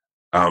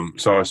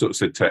 So I sort of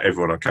said to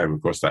everyone I came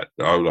across that,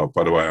 oh,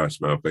 by the way, I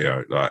smell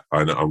BO. Like,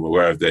 I'm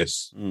aware of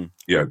this. You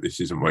know,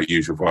 this isn't my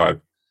usual vibe.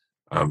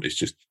 It's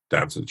just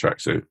down to the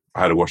tracksuit.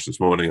 I had a wash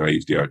this morning. I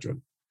used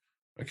deodorant.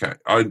 Okay.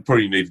 I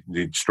probably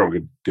need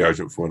stronger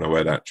deodorant for when I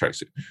wear that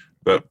tracksuit.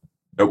 But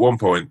at one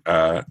point,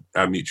 our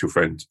mutual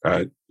friend,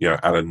 you know,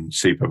 Alan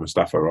Sipa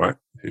Mustafa, right,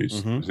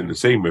 who's was in the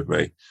scene with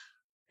me,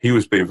 he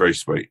was being very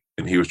sweet,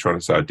 and he was trying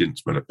to say I didn't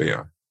smell a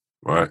BO,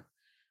 right?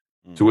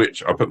 To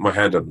which I put my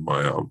hand under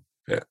my arm.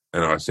 Yeah.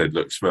 And I said,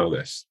 look, smell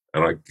this.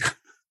 And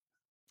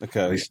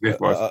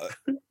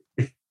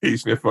he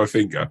sniffed my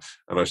finger,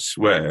 and I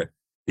swear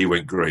he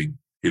went green.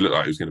 He looked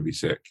like he was going to be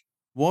sick.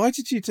 Why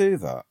did you do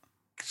that?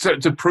 So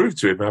to prove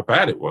to him how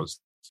bad it was.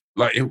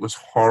 Like, it was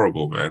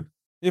horrible, man.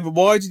 Yeah, but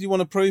why did you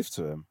want to prove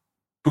to him?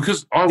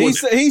 Because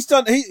he's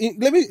done.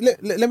 Let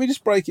me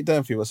just break it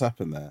down for you. What's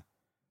happened there?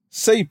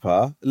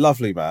 Sipa,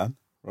 lovely man,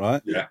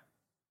 right? Yeah.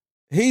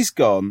 He's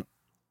gone.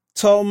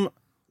 Tom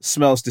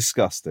smells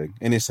disgusting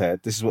in his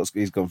head. This is what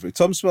he's gone through.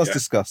 Tom smells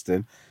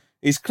disgusting.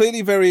 He's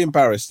clearly very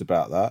embarrassed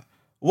about that.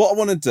 What I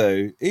want to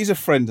do, he's a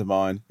friend of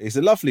mine. He's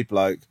a lovely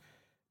bloke.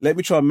 Let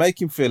me try and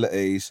make him feel at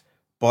ease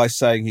by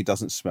saying he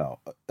doesn't smell.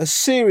 A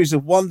series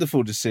of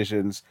wonderful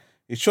decisions.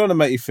 He's trying to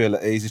make you feel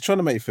at ease. He's trying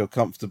to make you feel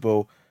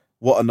comfortable.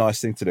 What a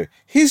nice thing to do.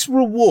 His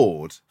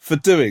reward for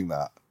doing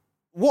that,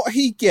 what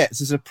he gets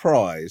as a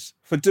prize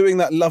for doing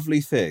that lovely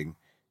thing,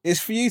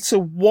 is for you to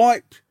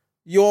wipe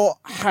your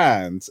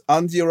hand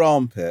under your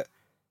armpit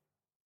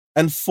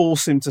and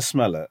force him to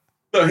smell it.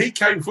 No, he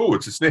came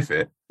forward to sniff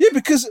it. Yeah,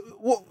 because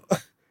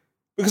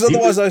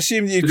otherwise I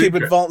assume you'd keep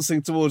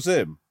advancing towards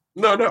him.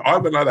 No, I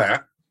went like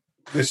that.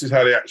 This is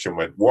how the action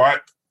went.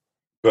 Wipe,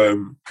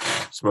 boom,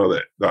 smell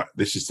it. Like,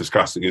 this is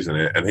disgusting, isn't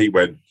it? And he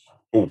went,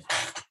 oh,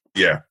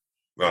 yeah,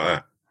 like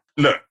that.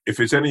 Look, if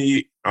it's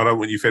any, I don't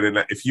want you feeling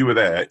that. If you were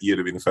there, you'd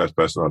have been the first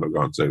person I'd have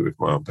gone to with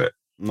my armpit.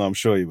 No, I'm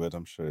sure you would.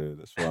 That's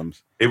why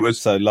it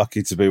was so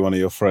lucky to be one of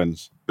your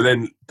friends. But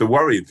then the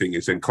worrying thing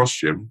is in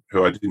costume,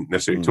 who I didn't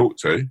necessarily talk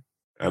to,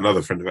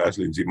 another friend of ours,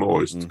 Lindsay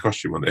Moore, is the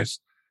costume on this.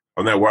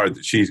 I'm now worried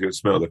that she's going to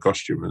smell the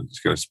costume and it's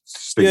going to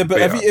stink. Yeah,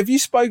 but have you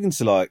spoken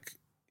to, like,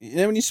 you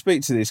know, when you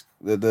speak to these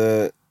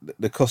the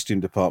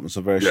costume departments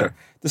are very sure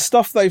the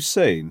stuff they've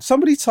seen.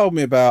 Somebody told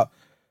me about,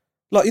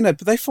 like, you know,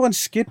 but they find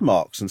skid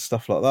marks and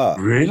stuff like that.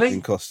 Really?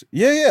 In costume.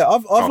 Yeah.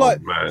 I've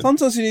man.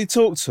 Sometimes when you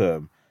talk to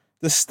them,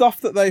 the stuff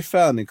that they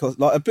found in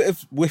like a bit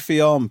of whiffy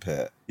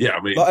armpit. Yeah,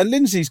 I mean, like, and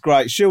Lindsay's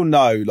great. She'll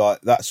know,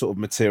 like, that sort of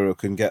material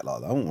can get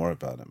like that. Don't worry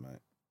about it, mate.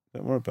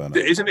 Don't worry about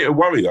it. Isn't it a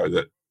worry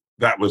though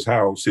that was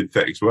how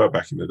synthetics were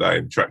back in the day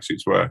and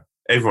tracksuits were?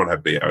 Everyone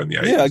had BO in the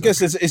 80s. Yeah, I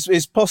guess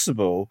it's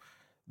possible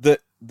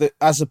that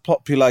as a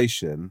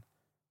population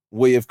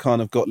we have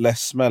kind of got less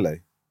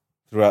smelly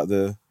throughout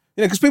the,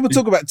 you know, because people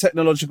talk about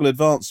technological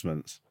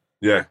advancements,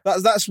 Yeah.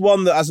 That's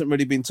one that hasn't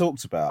really been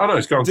talked about. I know,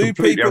 it's gone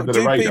completely under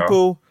the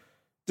radar.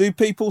 Do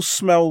people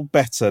smell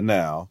better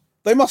now?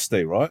 They must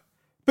do, right?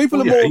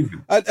 People are more,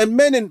 and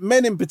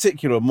men in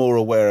particular are more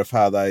aware of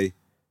how they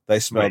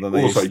smell than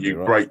they used to. Also,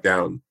 you break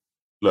down.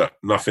 Look,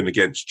 nothing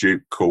against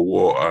Duke, Cool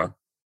Water,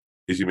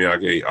 Issey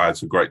Miyake. I had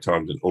some great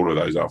times in all of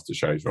those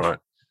aftershaves, right?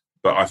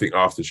 But I think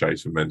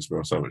aftershaves for men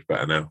smell so much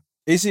better now.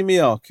 Issey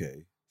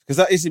Miyake, because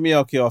that Issey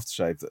Miyake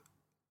aftershave,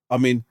 I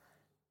mean,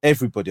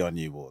 everybody I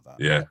knew wore that.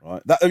 Yeah.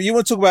 Right. You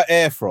want to talk about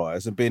air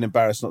fryers and being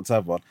embarrassed not to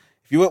have one?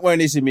 If you weren't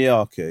wearing Issey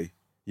Miyake,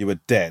 you were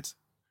dead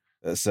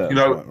at a certain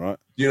point, right?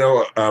 You know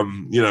what?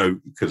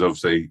 Because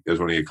obviously, as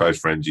one of your close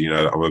friends, you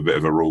know that I'm a bit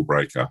of a rule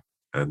breaker,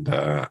 and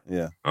I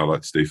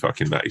like to do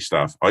fucking nutty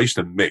stuff. I used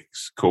to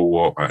mix Cool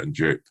Water and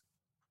Dupe.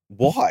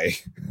 Why?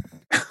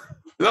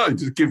 No,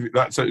 just give it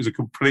that. So it was a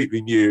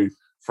completely new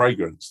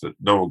fragrance that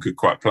no one could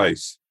quite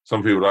place.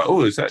 Some people were like,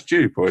 "Oh, is that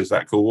Dupe or is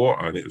that Cool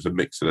Water?" And it was a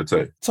mix of the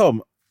two.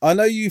 Tom, I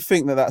know you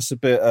think that's a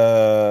bit.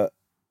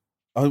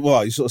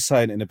 Well, you're sort of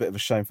saying it in a bit of a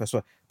shamefaced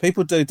way.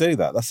 People do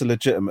that. That's a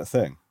legitimate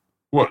thing.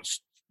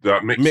 What's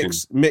that mixing?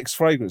 Mixed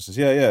fragrances?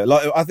 Yeah.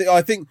 Like I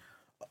think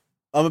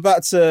I'm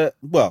about to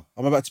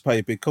pay you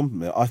a big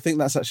compliment. I think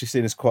that's actually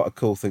seen as quite a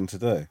cool thing to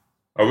do.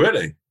 Oh,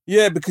 really?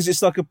 Yeah, because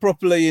it's like a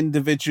properly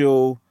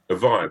individual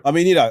vibe. I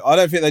mean, I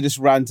don't think they just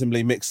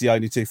randomly mix the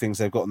only two things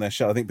they've got on their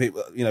show. I think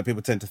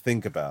people tend to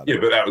think about it. Yeah,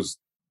 but that was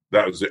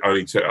the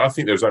only two. I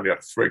think there was only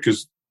like three,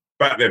 because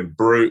back then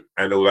Brut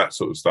and all that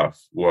sort of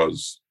stuff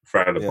was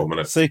frowned upon.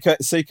 Yeah.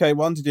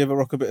 CK1, did you ever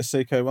rock a bit of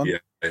CK1? Yeah.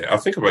 I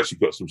think I've actually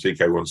got some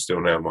CK1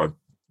 still now in my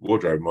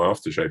wardrobe, my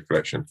aftershave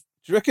collection.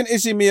 Do you reckon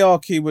Issey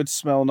Miyake would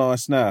smell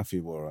nice now if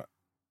you wore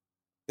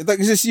it?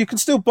 Because you can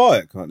still buy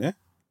it, can't you?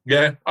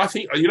 Yeah, I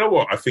think, you know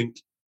what? I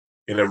think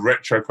in a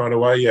retro kind of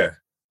way, yeah.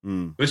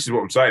 This is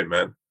what I'm saying,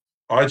 man.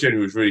 I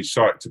genuinely was really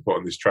psyched to put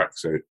on this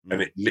tracksuit,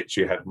 and it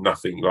literally had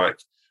nothing. Like,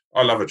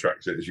 I love a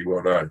tracksuit, as you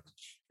well know.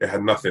 It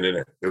had nothing in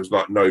it. There was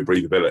like no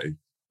breathability.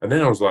 And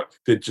then I was like,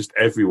 did just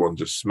everyone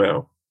just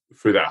smell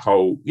through that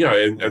whole,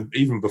 and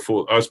even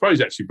before, I suppose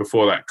actually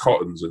before that,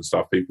 cottons and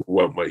stuff, people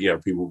weren't wear,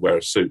 people wear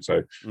a suit.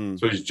 So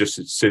it's just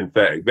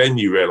synthetic. Then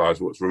you realise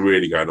what's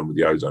really going on with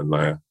the ozone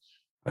layer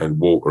and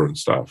water and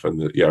stuff and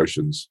the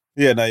oceans.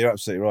 Yeah, no, you're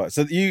absolutely right.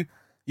 So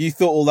you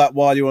thought all that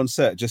while you were on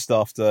set, just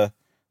after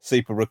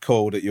Seeper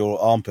recalled at your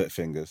armpit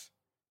fingers?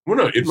 Well,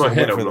 no, in my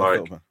head, I'm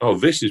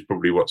like, this is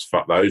probably what's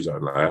fucked the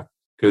ozone layer.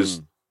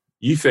 Because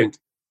you think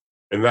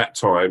in that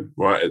time,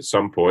 right, at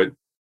some point,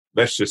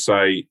 let's just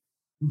say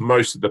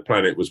most of the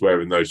planet was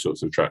wearing those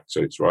sorts of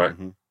tracksuits, right?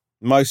 Mm-hmm.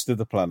 Most of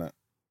the planet?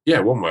 Yeah,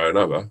 one way or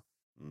another.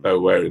 They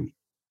were wearing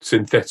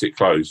synthetic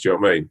clothes, do you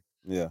know what I mean?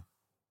 Yeah.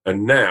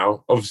 And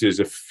now, obviously, there's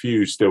a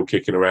few still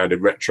kicking around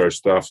in retro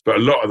stuff, but a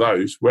lot of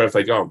those, where have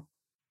they gone?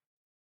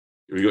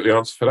 Have you got the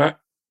answer for that?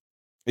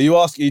 Are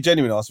you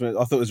genuinely asking me?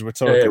 I thought it was a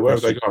rhetorical where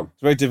question. Have they gone?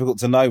 It's very difficult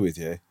to know with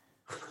you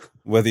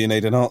whether you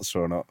need an answer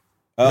or not.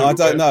 I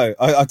don't know.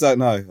 I don't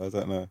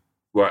know.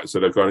 Right, so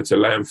they've gone into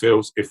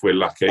landfills, if we're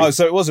lucky. Oh,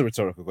 so it was a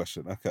rhetorical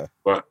question. Okay.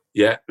 Right,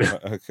 yeah.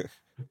 Right, okay.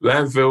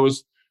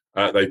 Landfills,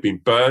 they've been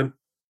burnt,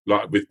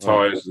 like with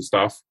tyres and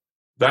stuff.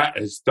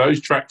 Those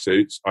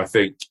tracksuits, I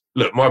think,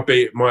 look, my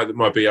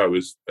BO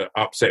was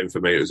upsetting for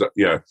me. It was,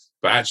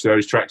 but actually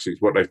those tracksuits,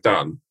 what they've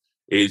done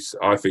is,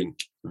 I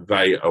think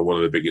they are one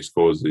of the biggest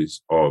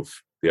causes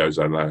of the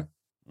ozone layer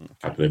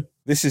happening.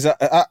 This is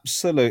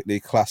absolutely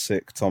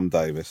classic Tom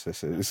Davis.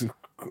 This is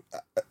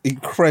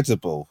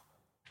incredible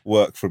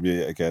work from you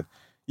yet again.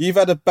 You've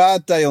had a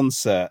bad day on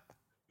set,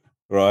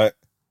 right?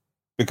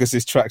 Because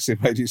this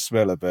tracksuit made you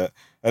smell a bit.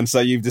 And so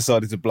you've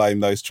decided to blame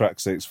those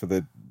tracksuits for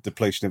the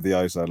depletion of the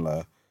ozone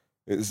layer.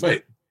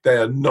 Mate, they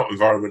are not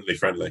environmentally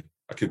friendly.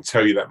 I can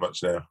tell you that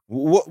much now.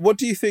 What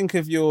do you think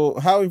of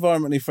how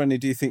environmentally friendly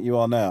do you think you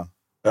are now?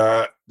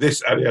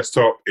 This Adidas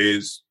top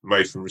is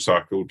made from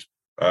recycled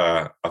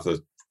other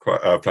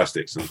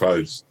plastics and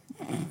clothes.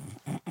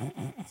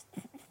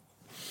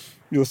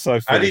 You're so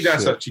funny.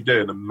 Adidas actually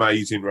do an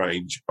amazing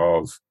range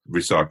of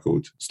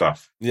recycled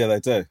stuff. Yeah, they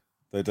do.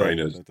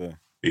 Trainers,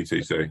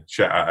 etc.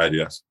 Shout out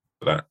Adidas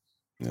for that,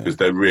 because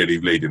they're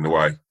really leading the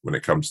way when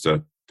it comes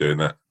to doing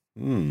that.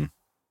 I'm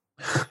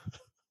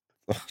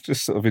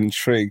just sort of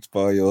intrigued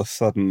by your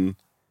sudden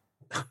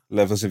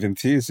levels of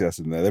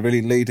enthusiasm there. They're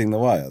really leading the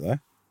way, are they?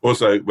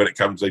 Also, when it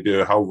comes, they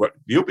do a whole.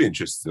 You'll be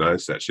interested to know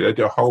this. Actually, they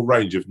do a whole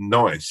range of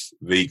nice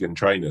vegan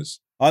trainers.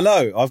 I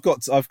know. I've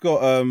got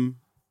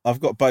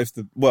both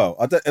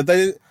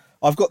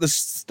I've got the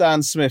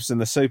Stan Smiths and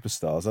the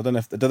Superstars. I don't know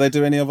if do they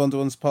do any other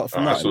ones apart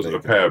from that. I saw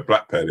a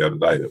black pair the other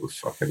day that was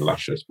fucking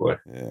luscious, boy.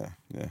 Yeah.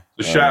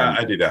 So shout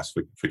out Adidas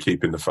for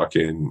keeping the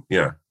fucking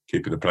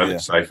keeping the planet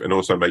safe and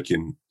also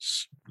making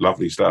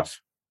lovely stuff.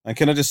 And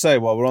can I just say,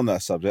 while we're on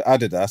that subject,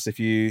 Adidas,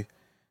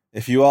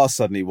 if you are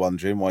suddenly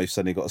wondering why you've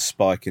suddenly got a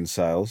spike in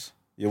sales,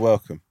 you're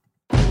welcome.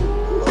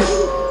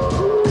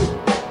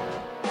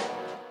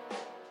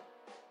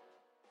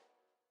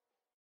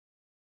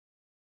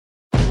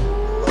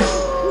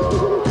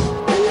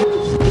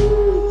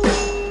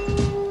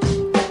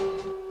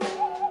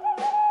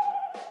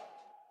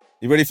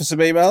 You ready for some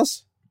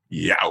emails?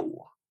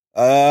 Yow.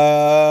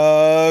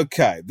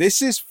 Okay.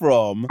 This is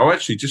from... Oh,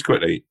 actually, just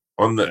quickly,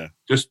 on the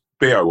just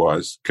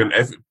BO-wise, can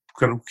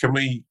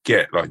we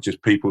get like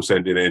just people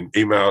sending in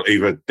email,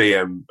 either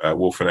DM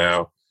Wolf and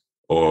Owl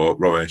or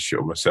Ramesh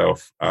or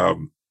myself?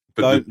 But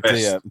don't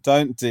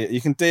DM.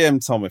 You can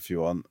DM Tom if you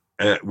want.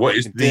 What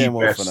is the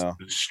best,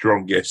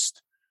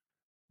 strongest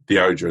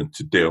deodorant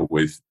to deal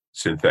with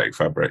synthetic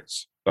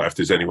fabrics? Like if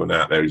there's anyone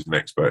out there who's an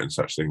expert in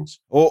such things,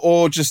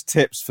 or just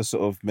tips for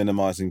sort of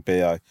minimising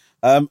BO.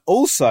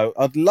 Also,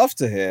 I'd love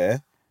to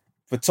hear,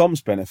 for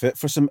Tom's benefit,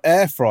 for some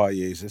air fryer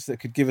users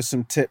that could give us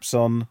some tips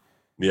on.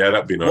 Yeah,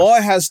 that'd be nice.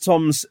 Why has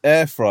Tom's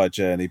air fryer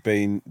journey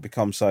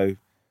become so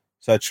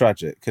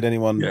tragic? Could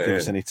anyone give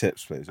us any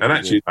tips, please? And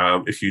actually,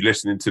 if you're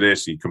listening to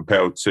this, you're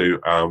compelled to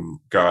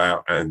go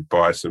out and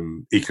buy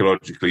some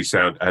ecologically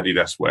sound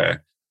Adidas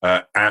wear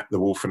at the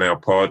Wolf and Owl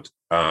Pod.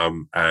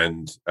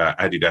 And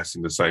Adidas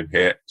in the same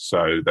hit,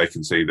 so they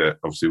can see that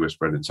obviously we're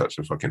spreading such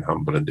a fucking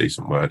humble and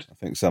decent word. I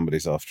think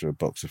somebody's after a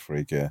box of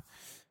free gear.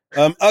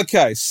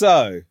 Okay,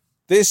 so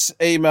this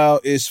email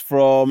is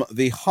from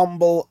the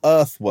Humble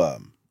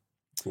Earthworm.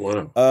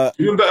 Wow.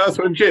 You remember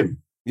Earthworm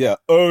Jim? Yeah,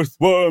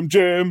 Earthworm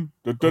Jim.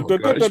 Cool.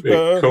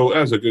 That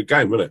was a good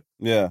game, wasn't it?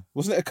 Yeah.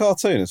 Wasn't it a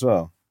cartoon as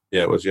well?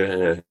 Yeah, it was.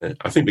 Yeah.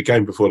 I think the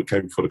game before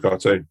came before the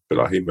cartoon, but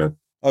like He-Man.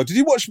 Oh, did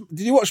you watch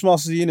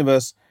Masters of the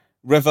Universe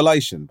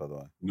Revelation, by the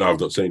way? No, I've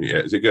not seen it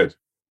yet. Is it good?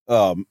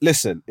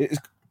 Listen,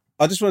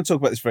 I just want to talk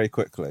about this very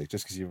quickly,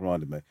 just because you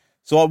reminded me.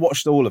 So I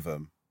watched all of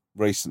them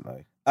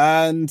recently,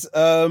 and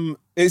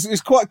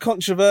it's quite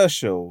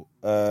controversial.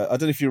 I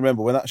don't know if you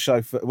remember when that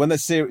show, when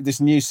this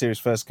new series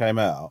first came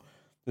out.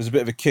 There's a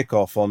bit of a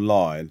kick-off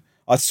online.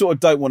 I sort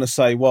of don't want to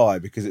say why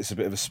because it's a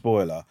bit of a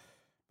spoiler.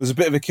 There's a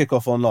bit of a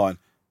kick-off online.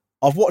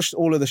 I've watched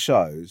all of the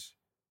shows.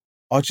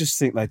 I just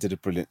think they did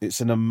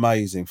it's an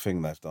amazing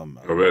thing they've done,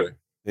 man. Oh, really?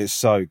 It's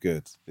so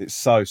good. It's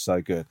so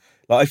good.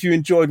 Like, if you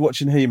enjoyed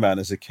watching He-Man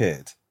as a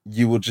kid,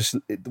 you will just...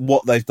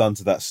 what they've done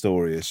to that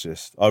story is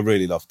just... I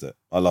really loved it.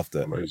 I loved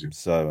it. Amazing.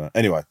 So,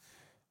 anyway,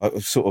 I'll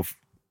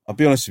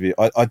be honest with you,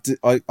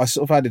 I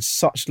sort of added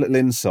such little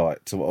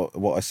insight to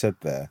what I said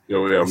there. Yeah,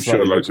 I'm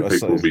sure loads of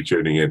people will be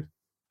tuning in.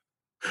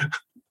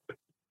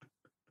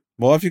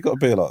 Why have you got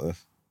to be like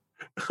this?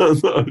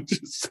 I'm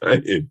just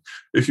saying,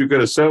 if you're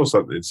going to sell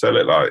something, sell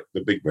it like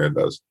the big man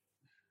does.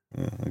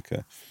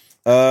 Okay.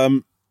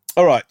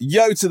 All right.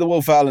 Yo to the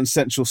Wolf Owl and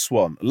Central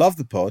Swan. Love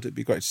the pod. It'd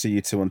be great to see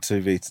you two on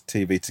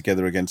TV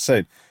together again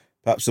soon.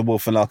 Perhaps the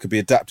Wolf and Owl could be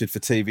adapted for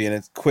TV in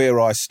a Queer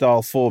Eye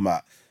style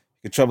format.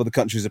 You could travel the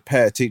country as a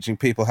pair, teaching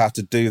people how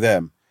to do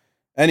them.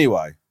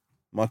 Anyway,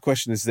 my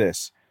question is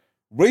this.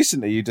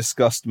 Recently, you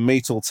discussed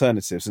meat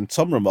alternatives, and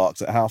Tom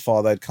remarked at how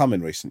far they'd come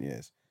in recent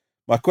years.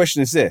 My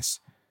question is this.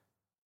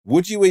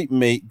 Would you eat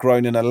meat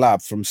grown in a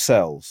lab from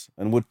cells,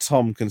 and would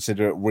Tom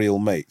consider it real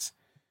meat?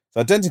 It's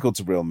identical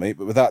to real meat,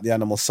 but without the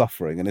animal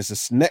suffering, and is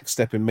the next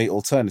step in meat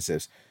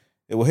alternatives.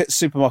 It will hit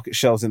supermarket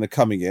shelves in the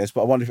coming years,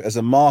 but I wonder if as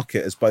a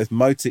market, as both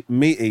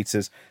meat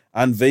eaters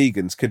and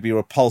vegans could be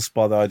repulsed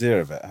by the idea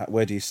of it.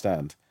 Where do you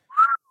stand?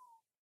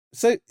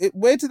 So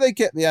where do they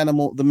get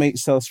the meat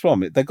cells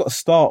from? They've got to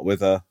start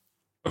with a...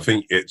 I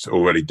think it's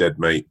already dead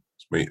meat.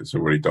 It's meat that's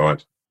already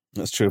died.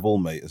 That's true of all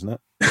meat, isn't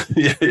it?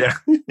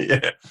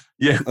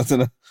 Yeah. I don't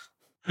know.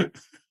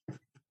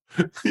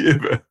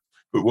 Yeah,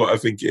 but what I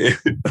think it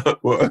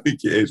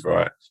is,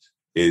 right,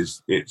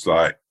 is it's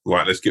like,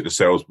 right, let's get the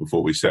cells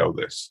before we sell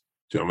this.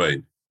 Do you know what I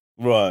mean?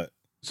 Right.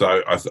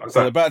 So so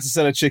they're about to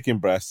sell a chicken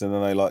breast, and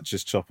then they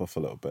just chop off a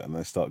little bit, and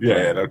they start.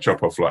 Yeah, they'll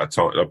chop off like a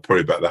ton,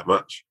 probably about that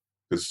much,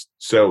 because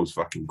cells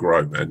fucking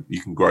grow, man.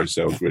 You can grow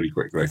cells really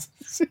quickly.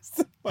 It's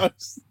the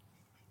most...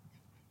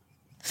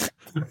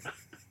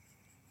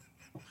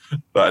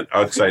 But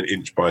I'd say an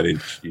inch by an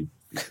inch you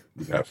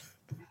have.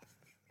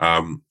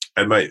 And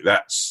mate,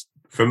 that's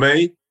for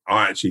me.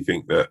 I actually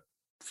think that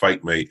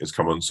fake meat has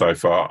come on so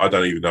far. I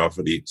don't even know if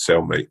I'd eat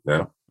cell meat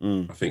now.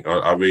 I think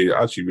I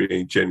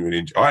really genuinely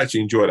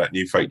enjoy that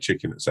new fake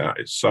chicken that's out.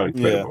 It's so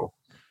incredible.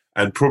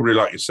 Yeah. And probably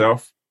like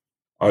yourself,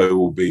 I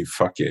will be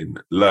fucking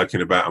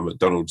lurking about a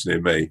McDonald's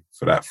near me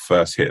for that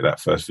first hit, that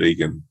first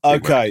vegan.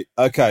 Okay.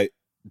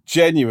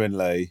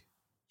 Genuinely,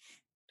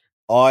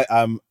 I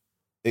am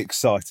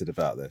excited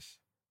about this.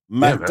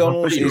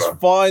 McDonald's is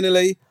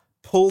finally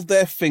pulled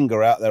their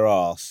finger out their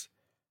arse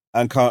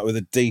and come up with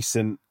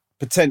a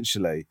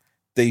potentially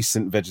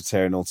decent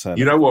vegetarian alternative.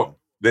 You know what?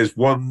 There's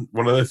one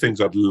of the things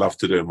I'd love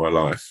to do in my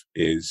life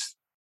is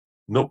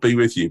not be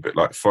with you, but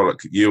like follow.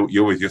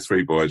 You're with your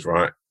three boys,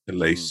 right? And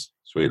Lise,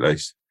 sweet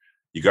Lise.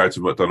 You go to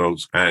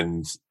McDonald's,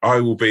 and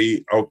I'll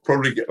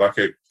probably get like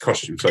a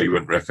costume so you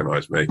wouldn't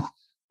recognise me,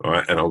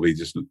 right? And I'll be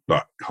just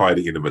like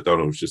hiding in the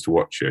McDonald's just to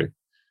watch you.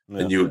 Yeah.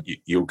 And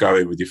you'll go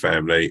in with your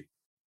family.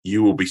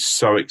 You will be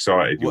so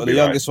excited. The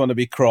youngest one to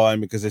be crying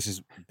because this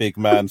is big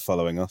man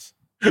following us.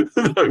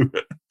 No,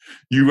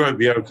 you won't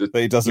be able to.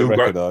 But he doesn't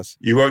recognise.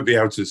 You won't be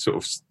able to sort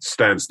of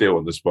stand still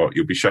on the spot.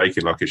 You'll be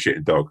shaking like a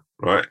shitting dog,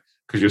 right?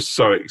 Because you're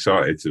so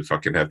excited to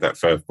fucking have that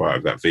first bite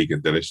of that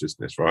vegan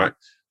deliciousness, right?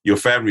 Your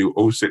family will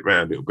all sit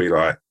round. It'll be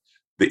like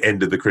the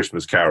end of the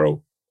Christmas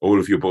Carol, all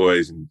of your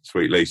boys and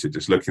sweet Lisa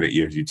just looking at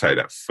you as you take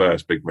that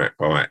first Big Mac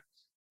bite.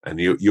 And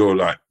you're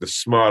like, the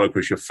smile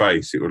across your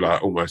face, it will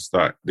like almost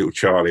like little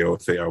Charlie or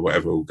Theo or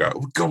whatever will go,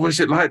 oh God, what's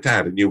it like,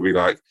 Dad? And you'll be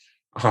like,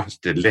 oh, it's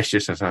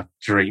delicious as I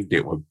dreamed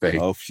it would be.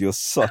 Oh, you're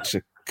such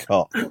a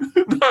cock.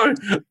 No,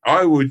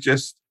 I would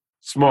just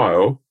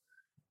smile,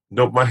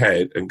 nod my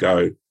head and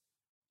go,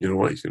 you know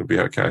what, he's going to be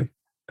okay.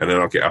 And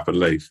then I'll get up and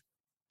leave.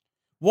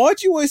 Why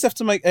do you always have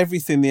to make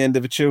everything the end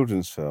of a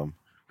children's film?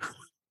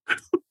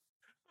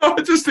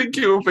 I just think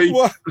it will be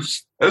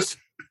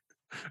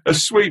a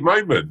sweet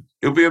moment.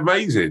 It'll be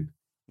amazing.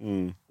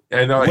 Mm.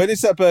 And when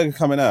is that burger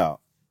coming out?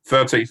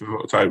 13th of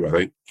October, I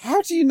think.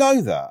 How do you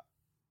know that?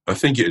 I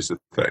think it is the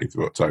 13th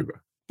of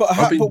October. But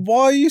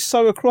why are you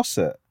so across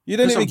it? You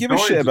don't even give a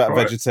shit about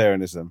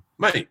vegetarianism.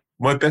 Mate,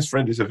 my best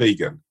friend is a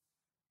vegan.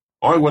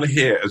 I want to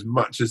hear as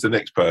much as the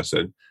next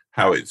person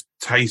how it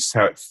tastes,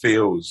 how it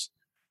feels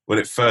when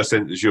it first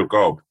enters your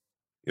gob,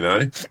 you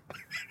know?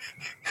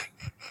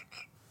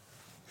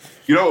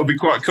 You know what would be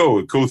quite cool?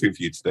 A cool thing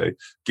for you to do.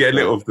 Get a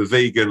little of the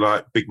vegan,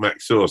 like, Big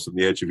Mac sauce on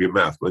the edge of your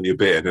mouth when you're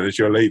bitten, and as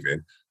you're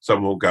leaving,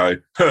 someone will go,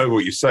 oh,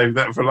 well, you saved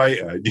that for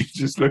later. And you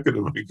just look at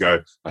them and go,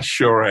 I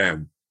sure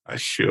am. I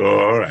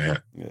sure am.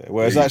 Yeah,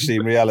 whereas actually,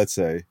 in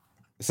reality,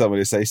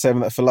 somebody will say,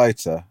 saving that for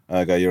later. And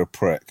I go, you're a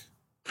prick.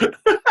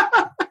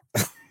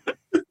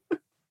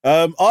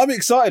 I'm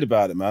excited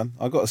about it, man.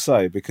 I've got to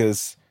say,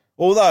 because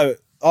although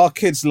our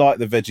kids like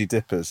the veggie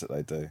dippers that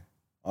they do.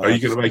 Are you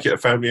going to make it a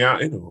family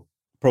outing? Or?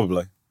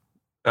 Probably.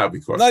 That'd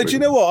be quite No, sweet. do you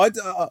know what?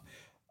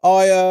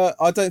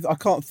 I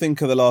can't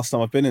think of the last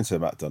time I've been into a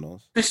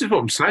McDonald's. This is what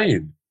I'm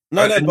saying.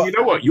 No, but you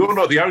know what? You're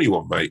not the only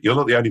one, mate. You're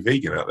not the only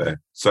vegan out there.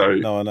 So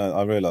no, I know.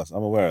 I realise.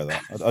 I'm aware of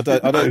that. I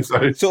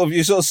don't.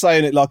 You're sort of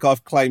saying it like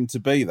I've claimed to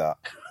be that.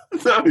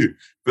 No,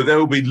 but there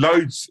will be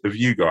loads of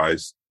you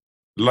guys,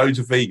 loads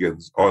of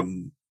vegans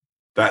on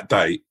that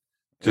date,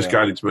 just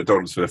going into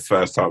McDonald's for the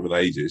first time in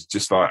ages,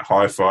 just like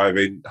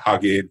high-fiving,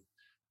 hugging,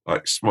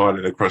 like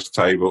smiling across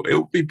the table. It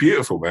will be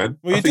beautiful, man.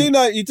 Well, you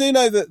do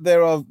know that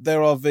there are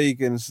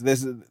vegans.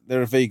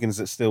 There are vegans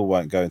that still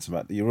won't go into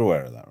McDonald's. You're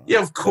aware of that, right?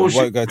 Yeah, of course.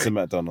 Won't go to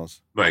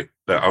McDonald's, mate.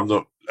 I'm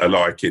not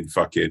liking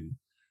fucking,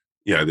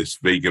 this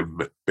vegan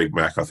Big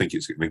Mac. I think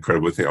it's an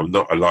incredible thing. I'm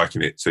not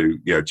liking it to,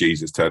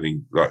 Jesus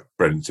turning like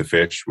bread into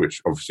fish,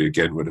 which obviously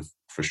again would have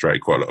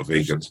frustrated quite a lot of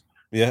vegans.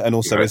 Yeah, and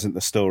also isn't the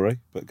story.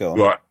 But go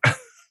on.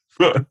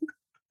 Right.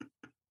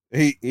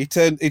 he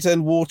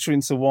turned water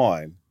into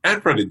wine.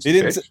 And bread into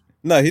fish.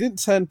 No, he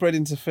didn't turn bread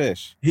into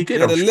fish. He did.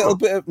 He had a little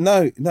bit of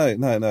no.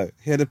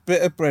 He had a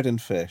bit of bread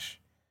and fish,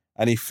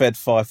 and he fed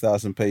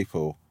 5,000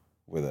 people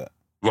with it.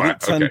 He didn't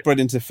turn bread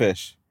into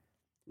fish.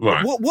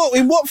 Right. What?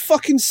 In what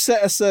fucking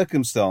set of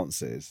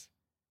circumstances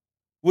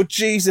would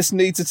Jesus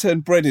need to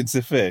turn bread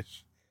into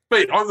fish?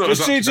 Mate, I'm not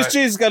just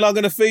Jesus going, I'm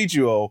going to feed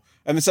you all,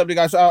 and then somebody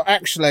goes, oh,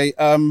 actually,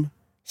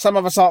 some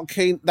of us aren't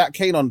that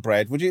keen on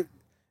bread. Would you?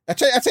 I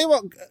tell you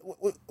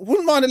what,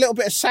 wouldn't mind a little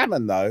bit of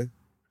salmon though.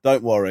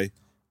 Don't worry.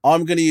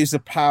 I'm going to use the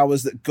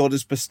powers that God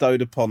has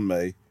bestowed upon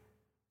me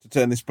to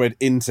turn this bread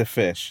into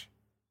fish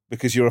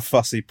because you're a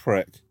fussy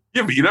prick.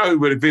 Yeah, but it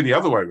would have been the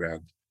other way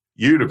around.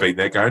 You'd have been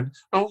there going,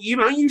 oh,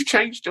 you've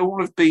changed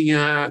all of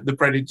the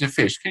bread into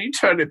fish. Can you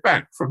turn it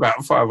back for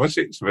about 5 or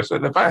 6 of us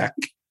at the back?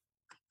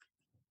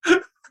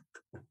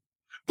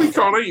 We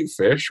can't eat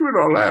fish. We're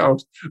not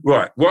allowed.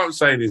 Right. What I'm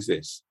saying is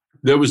this.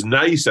 There was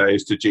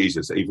naysayers to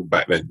Jesus even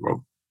back then,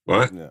 Rob.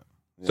 Right? Yeah.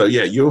 So,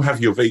 you'll have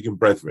your vegan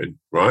brethren,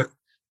 right?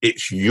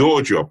 It's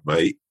your job,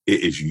 mate.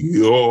 It is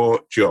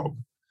your job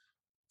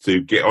to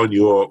get on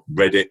your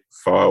Reddit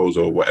files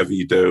or whatever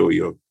you do,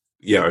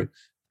 or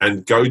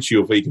and go to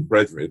your vegan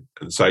brethren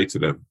and say to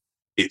them,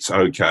 it's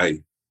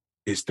okay.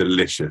 It's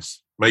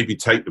delicious. Maybe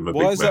take them a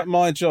bit. Why is that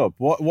my job?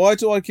 Why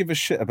do I give a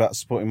shit about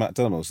supporting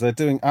McDonald's? They're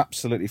doing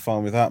absolutely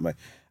fine without me.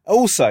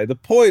 Also, the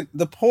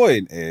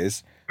point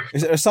is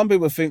that some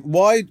people think,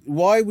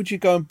 why would you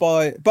go and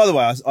buy? By the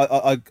way,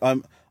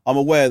 I'm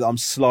aware that I'm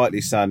slightly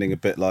sounding a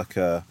bit like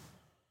a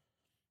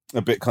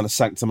bit kind of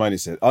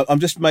sanctimonious here. I'm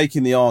just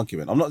making the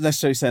argument. I'm not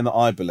necessarily saying that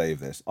I believe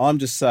this. I'm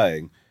just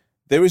saying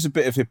there is a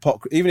bit of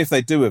hypocrisy. Even if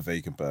they do a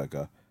vegan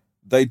burger,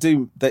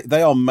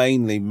 they are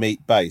mainly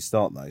meat based,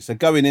 aren't they? So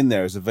going in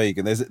there as a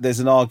vegan, there's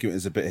an argument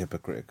that's a bit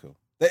hypocritical.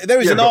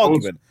 There is an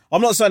argument. Also,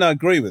 I'm not saying I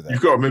agree with it.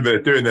 You've got to remember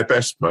they're doing their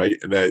best,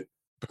 mate, and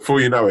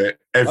before you know it,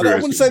 I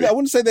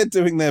wouldn't say they're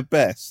doing their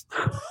best.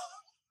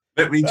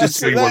 Let me just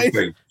say one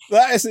thing.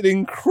 That is an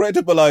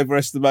incredible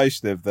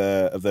overestimation of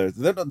their.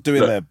 They're not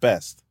doing their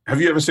best. Have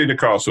you ever seen a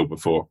castle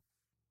before?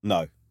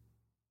 No.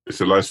 It's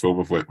the lowest form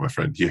of wit, my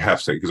friend. You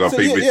have seen, because I've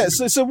been with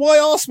you. So why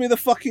ask me the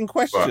fucking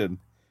question?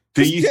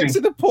 Right. Get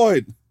to the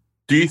point.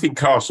 Do you think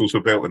castles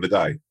were built in a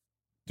day?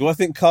 Do I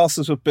think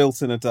castles were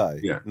built in a day?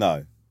 Yeah.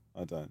 No,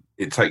 I don't.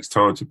 It takes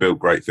time to build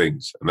great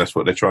things, and that's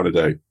what they're trying to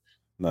do.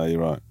 No,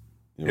 you're right.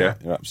 Right.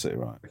 You're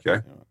absolutely right. Okay.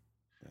 Right.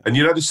 Yeah. And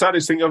the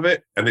saddest thing of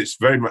it, and it's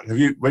very much,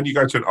 when you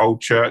go to an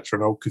old church or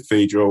an old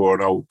cathedral or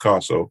an old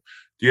castle,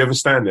 do you ever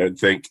stand there and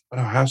think,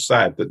 oh, how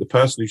sad that the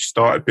person who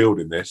started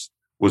building this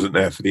wasn't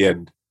there for the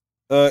end?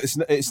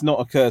 It's not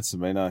occurred to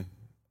me, no.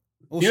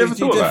 Also, You never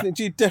thought that?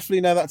 do you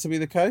definitely know that to be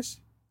the case?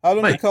 How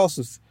long Mate, do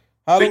castles?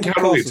 Think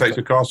how long it takes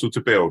a castle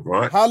to build,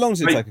 right? How long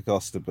does it Mate, take a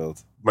castle to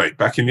build? Mate,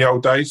 back in the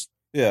old days,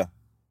 Yeah.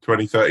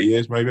 20, 30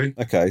 years maybe.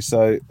 Okay,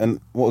 so, and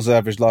what was the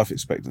average life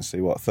expectancy?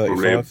 What,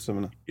 35?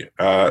 Something?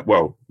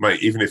 Well,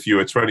 mate, even if you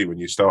were 20 when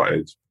you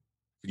started,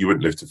 you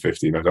wouldn't live to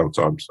 50 in old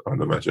times, I'd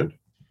imagine.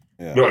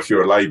 Yeah. Not if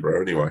you're a labourer,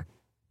 anyway.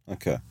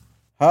 Okay.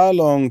 How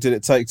long did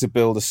it take to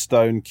build a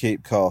stone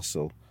keep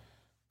castle?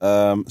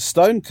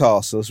 Stone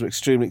castles were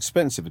extremely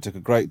expensive. It took a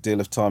great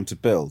deal of time to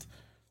build.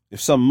 If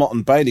some Mott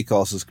and Bailey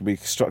castles could be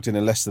constructed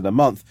in less than a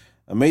month,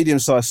 a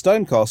medium-sized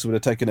stone castle would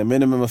have taken a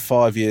minimum of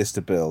 5 years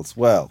to build.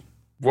 Well,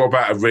 what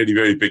about a really,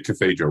 really big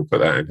cathedral?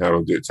 Put that in. How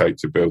long did it take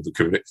to build the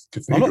cathedral?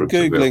 I'm not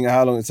Googling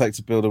how long it takes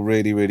to build a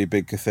really, really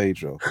big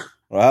cathedral.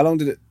 Right,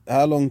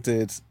 how long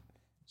did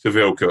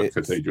Seville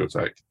Cathedral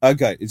take?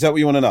 Okay, is that what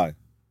you want to know?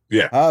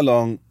 Yeah. How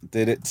long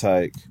did it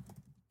take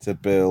to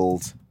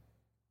build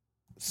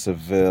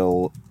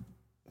Seville?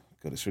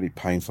 God, it's really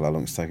painful how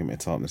long it's taken me to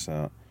type this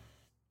out.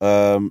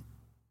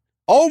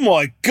 Oh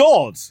my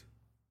God!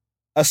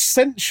 A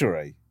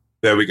century.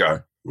 There we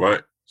go.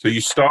 Right. So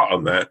you start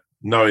on that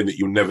knowing that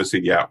you'll never see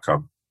the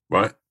outcome.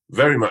 Right.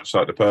 Very much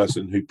like the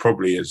person who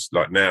probably is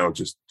like now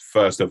just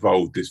first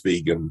evolved this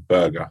vegan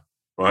burger.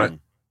 Right.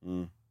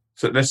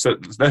 So let's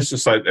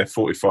just say they're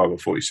 45 or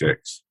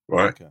 46.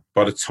 Right. Okay.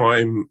 By the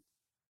time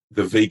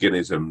the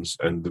veganisms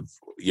and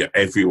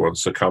everyone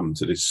succumbed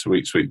to this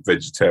sweet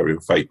vegetarian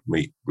fake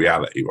meat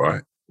reality,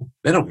 right?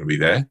 They're not going to be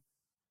there.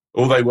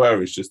 All they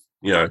were is just,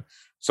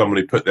 someone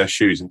who put their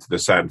shoes into the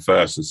sand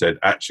first and said,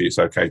 actually, it's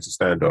okay to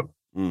stand on.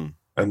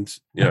 And,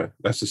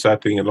 that's the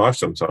sad thing in life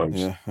sometimes.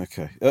 Yeah,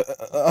 okay.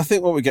 I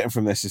think what we're getting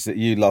from this is that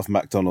you love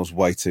McDonald's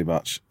way too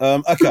much.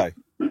 Okay.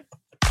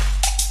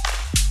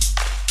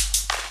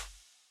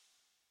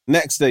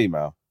 Next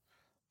email.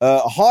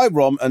 Hi,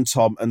 Rom and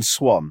Tom and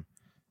Swan.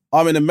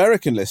 I'm an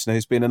American listener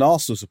who's been an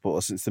Arsenal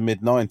supporter since the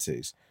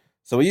mid-90s.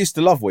 So I used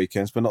to love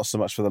weekends, but not so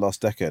much for the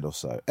last decade or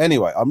so.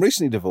 Anyway, I'm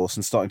recently divorced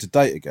and starting to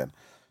date again.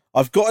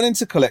 I've gotten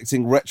into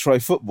collecting retro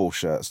football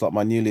shirts, like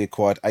my newly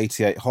acquired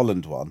 88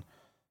 Holland one.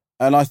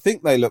 And I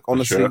think they look,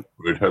 honestly... Sure.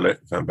 Ruud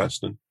Gullit, Van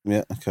Basten.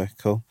 Yeah, okay,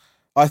 cool.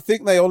 I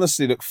think they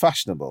honestly look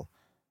fashionable.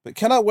 But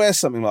can I wear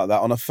something like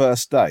that on a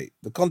first date?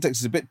 The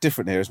context is a bit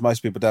different here, as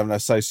most people don't have an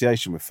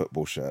association with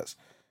football shirts.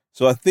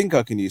 So I think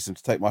I can use them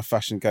to take my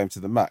fashion game to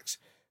the max.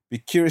 Be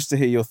curious to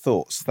hear your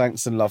thoughts.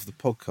 Thanks and love the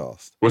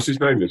podcast. What's his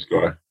name, this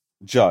guy?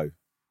 Joe.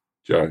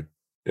 Yeah,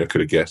 I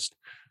could have guessed.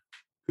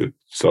 Good,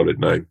 solid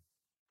name.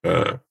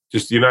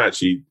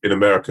 Actually, in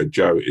America,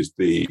 Joe is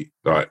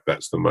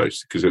that's the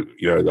most, because,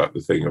 like the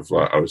thing of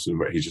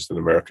he's just an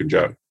American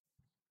Joe.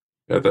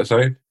 You heard that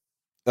saying?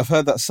 I've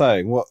heard that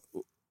saying. What?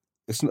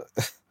 It's not.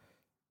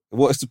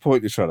 What is the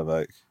point you're trying to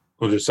make?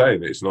 I'm just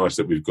saying that it's nice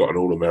that we've got an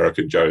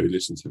all-American Joe who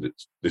listens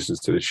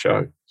to this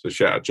show. So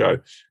shout out, Joe.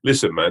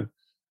 Listen, man.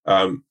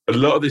 A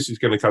lot of this is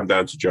going to come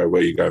down to, Joe,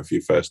 where you're going for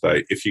your first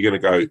date. If you're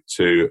going to go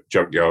to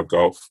Junkyard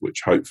Golf,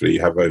 which hopefully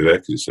you have over there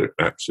because it's an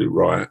absolute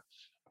riot,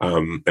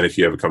 and if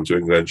you ever come to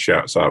England,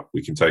 shout us up.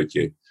 We can take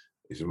you.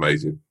 It's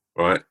amazing,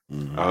 right?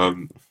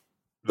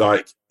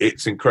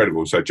 It's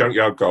incredible. So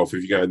Junkyard Golf,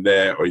 if you're going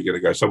there, or you're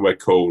going to go somewhere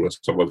cool or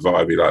somewhere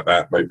vibey like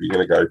that, maybe you're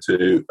going to go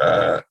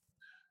to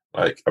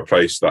a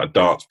place like a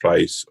darts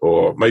place,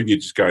 or maybe you're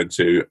just going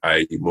to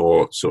a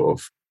more sort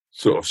of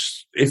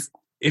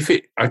if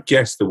it, I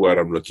guess the word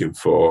I'm looking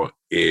for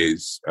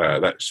is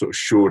that sort of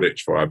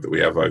Shoreditch vibe that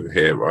we have over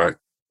here, right?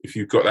 If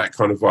you've got that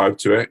kind of vibe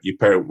to it, you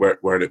pair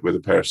wearing it with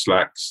a pair of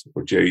slacks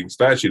or jeans.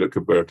 They actually look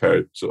good with a pair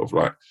of sort of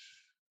like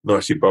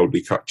nicely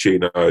boldly cut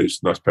chinos,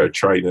 nice pair of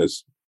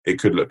trainers. It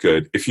could look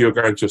good. If you're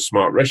going to a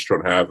smart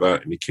restaurant, however,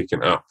 and you're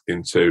kicking up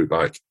into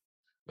like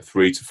a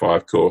 3 to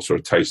 5 course or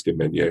a tasting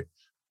menu,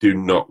 do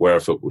not wear a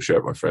football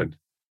shirt, my friend.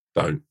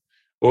 Don't.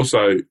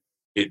 Also,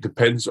 it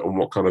depends on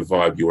what kind of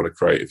vibe you want to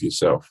create of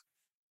yourself.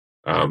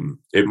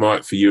 It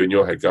might, for you in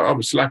your head, go, I'm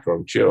a slacker,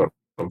 I'm chill,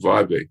 I'm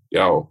vibey.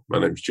 Yo, my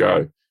name's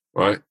Joe,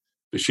 right?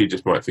 But she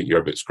just might think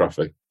you're a bit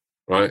scruffy,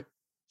 right?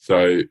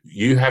 So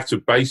you have to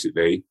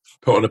basically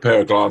put on a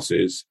pair of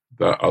glasses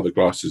that are the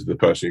glasses of the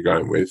person you're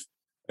going with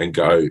and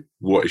go,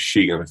 what is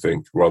she going to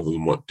think rather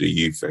than what do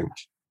you think?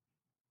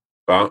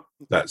 But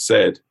that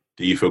said,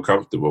 do you feel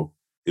comfortable?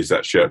 Is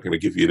that shirt going to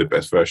give you the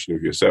best version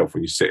of yourself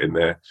when you're sitting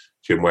there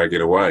chin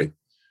wagging away,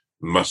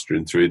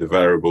 mustering through the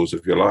variables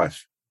of your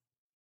life?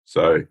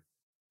 So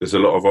there's a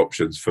lot of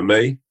options. For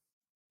me,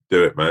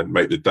 do it, man.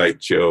 Make the date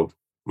chilled,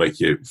 make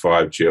your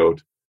vibe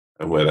chilled,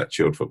 and wear that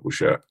chilled football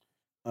shirt.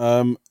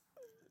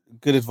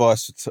 Good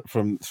advice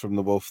from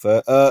the Wolf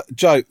there.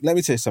 Joe, let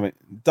me tell you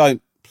something.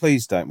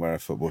 Please don't wear a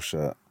football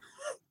shirt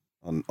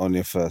on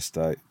your first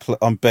date.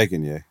 I'm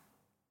begging you.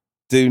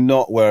 Do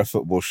not wear a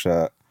football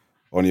shirt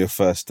on your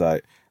first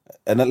date.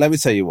 And let me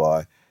tell you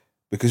why.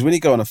 Because when you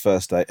go on a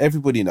first date,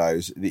 everybody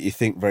knows that you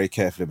think very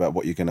carefully about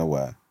what you're going to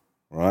wear,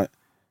 right?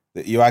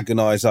 That you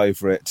agonise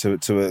over it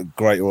to a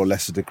greater or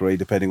lesser degree,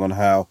 depending on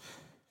how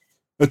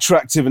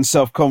attractive and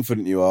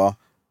self-confident you are.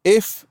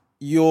 If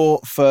your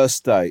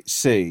first date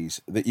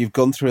sees that you've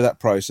gone through that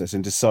process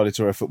and decided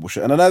to wear a football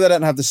shirt, and I know they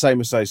don't have the same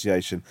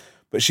association,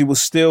 but she will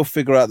still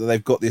figure out that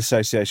they've got the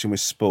association with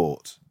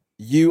sport,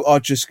 you are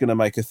just going to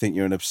make her think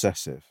you're an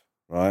obsessive,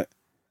 right?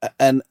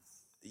 And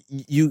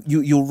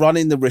you're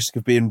running the risk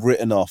of being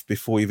written off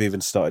before you've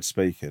even started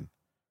speaking.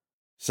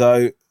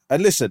 So,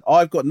 and listen,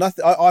 I've got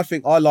nothing. I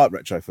think I like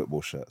retro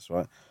football shirts,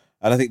 right?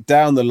 And I think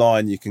down the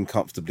line you can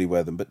comfortably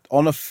wear them. But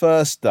on a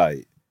first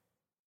date,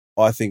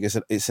 I think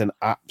it's an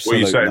absolute. What are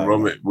you saying, no-no.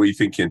 Ron? Were you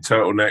thinking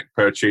turtleneck,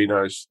 pair of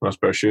chinos, nice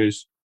pair of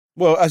shoes?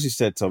 Well, as you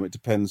said, Tom, it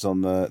depends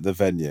on the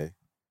venue.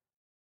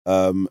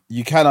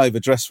 You can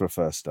overdress for a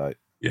first date.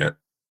 Yeah.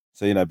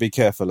 So, be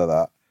careful of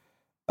that.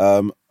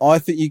 I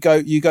think you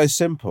go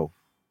simple.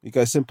 You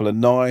go simple. A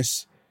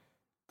nice,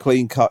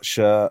 clean-cut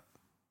shirt,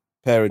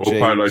 pair of jeans.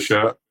 Polo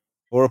shirt.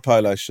 Or a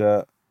polo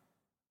shirt.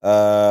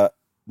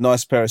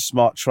 Nice pair of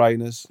smart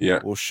trainers. Yeah.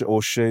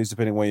 Or shoes,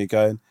 depending where you're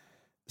going.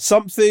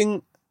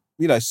 Something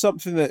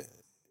that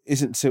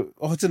isn't too...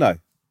 I don't know.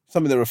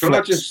 Something that reflects...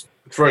 Can I just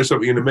throw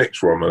something in the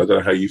mix, Ron? I don't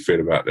know how you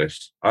feel about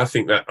this. I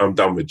think that I'm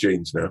done with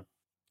jeans now.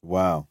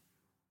 Wow.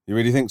 You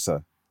really think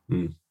so?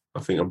 I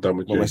think I'm done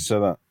with What jeans. makes you say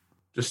that?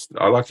 Just,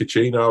 I like a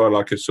chino. I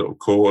like a sort of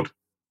cord.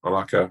 I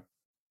like a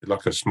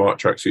smart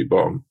tracksuit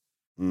bottom.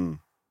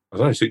 I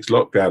don't know, since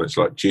lockdown, it's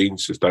like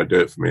jeans just don't do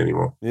it for me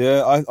anymore.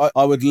 Yeah,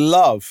 I would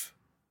love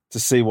to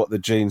see what the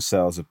jeans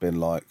sales have been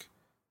like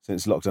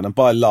since lockdown. And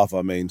by love,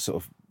 I mean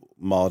sort of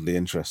mildly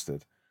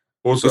interested.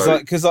 Also,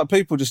 because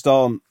people just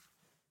aren't...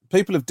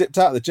 People have dipped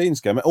out of the jeans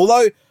game.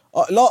 Although,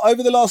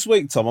 over the last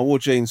week, Tom, I wore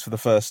jeans for the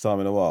first time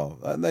in a while.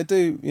 And they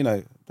do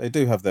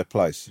have their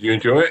place. did you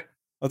enjoy it?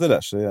 I did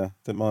actually, yeah.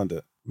 Didn't mind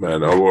it.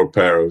 Man, I wore a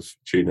pair of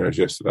chinos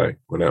yesterday.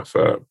 Went out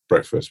for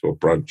breakfast or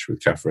brunch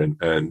with Catherine,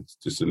 and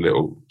just a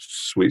little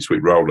sweet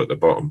roll at the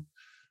bottom,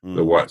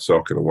 the white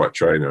sock and a white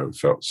trainer, and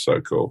felt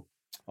so cool.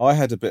 I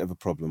had a bit of a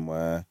problem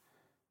where,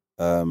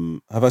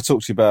 have I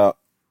talked to you about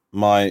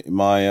my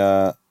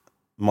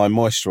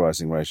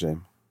moisturising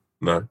regime?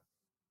 No.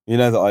 You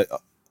know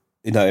that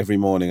every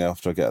morning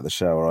after I get out of the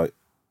shower, I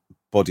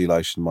body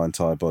lotion my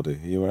entire body.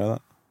 Are you aware of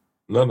that?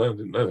 No, I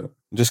didn't know that.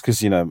 Just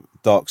because,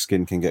 dark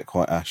skin can get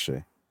quite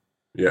ashy.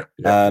 Yeah.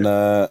 And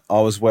I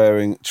was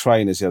wearing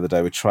trainers the other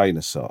day with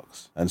trainer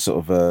socks and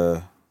sort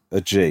of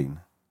a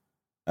jean.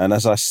 And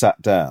as I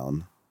sat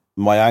down,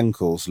 my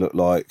ankles looked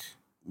like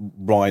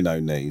rhino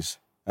knees.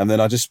 And then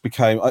I just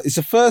became... It's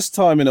the first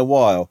time in a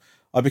while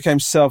I became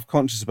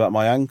self-conscious about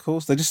my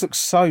ankles. They just look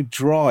so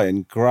dry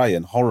and grey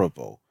and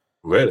horrible.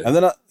 Really? And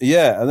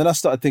then I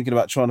started thinking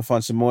about trying to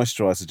find some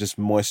moisturiser to just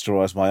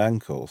moisturise my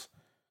ankles.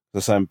 I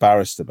was so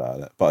embarrassed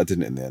about it, but I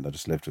didn't in the end. I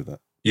just lived with it.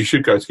 You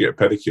should go to get a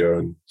pedicure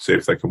and see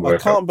if they can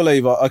work.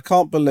 I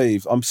can't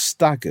believe I'm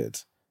staggered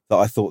that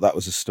I thought that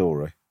was a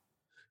story.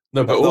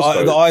 No, but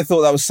I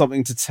thought that was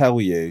something to tell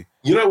you.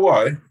 You know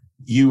why?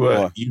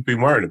 You've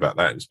been worrying about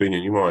that. It's been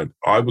in your mind.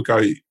 I would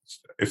go,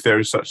 if there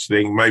is such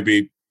thing,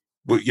 maybe.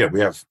 Well, yeah, we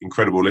have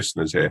incredible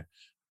listeners here.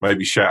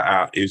 Maybe shout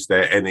out: is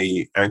there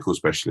any ankle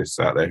specialists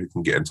out there who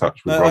can get in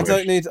touch with? No, I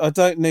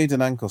don't need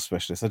an ankle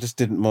specialist. I just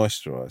didn't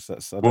moisturise.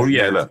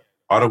 Look.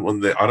 I don't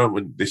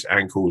want this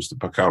ankles to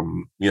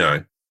become,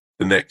 the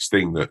next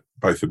thing that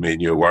both of me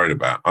and you are worried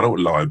about. I don't want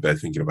to lie in bed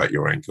thinking about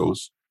your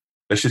ankles.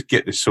 Let's just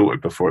get this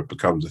sorted before it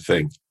becomes a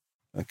thing.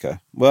 Okay.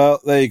 Well,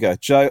 there you go.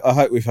 Joe, I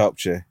hope we've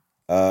helped you.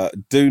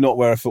 Do not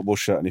wear a football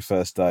shirt on your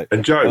first date.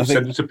 And Joe,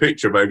 send us a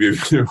picture maybe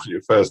of you on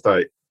your first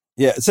date.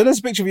 Yeah, send us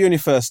a picture of you on your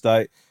first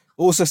date.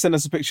 Also send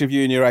us a picture of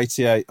you in your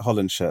 88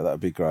 Holland shirt. That would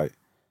be great.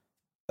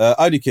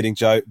 Only kidding,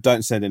 Joe.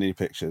 Don't send any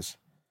pictures.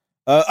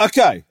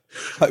 Okay.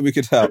 Hope we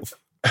could help.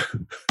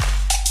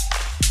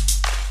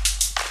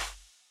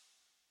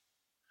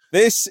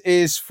 This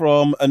is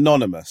from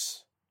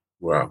Anonymous.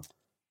 Wow.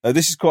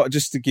 This is quite,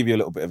 just to give you a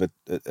little bit of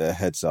a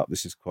heads up,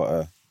 this is quite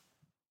a,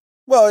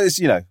 well, it's,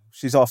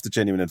 she's after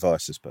genuine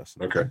advice, this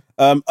person. Okay.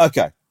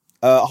 Okay.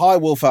 Hi,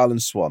 Wolf Alan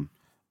Swan.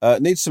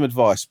 Need some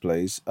advice,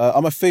 please.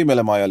 I'm a female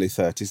in my early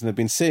 30s and have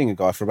been seeing a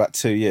guy for about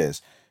 2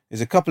 years.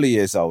 He's a couple of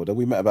years older.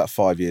 We met about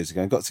 5 years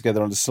ago and got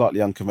together under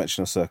slightly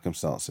unconventional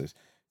circumstances.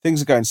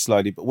 Things are going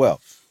slowly, but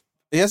well.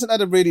 He hasn't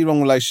had a really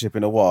long relationship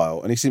in a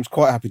while, and he seems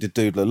quite happy to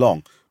doodle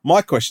along.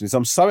 My question is,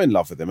 I'm so in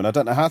love with him, and I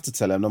don't know how to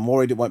tell him, and I'm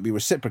worried it won't be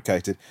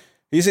reciprocated.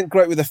 He isn't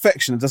great with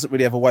affection and doesn't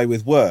really have a way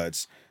with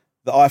words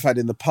that I've had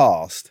in the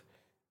past.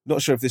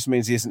 Not sure if this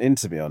means he isn't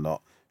into me or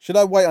not. Should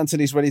I wait until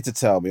he's ready to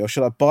tell me, or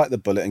should I bite the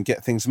bullet and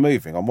get things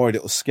moving? I'm worried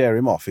it will scare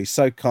him off. He's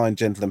so kind,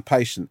 gentle, and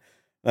patient,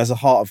 and has a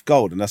heart of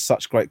gold, and has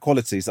such great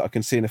qualities that I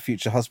can see in a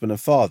future husband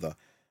and father.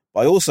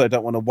 But I also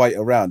don't want to wait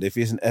around if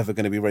he isn't ever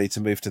going to be ready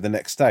to move to the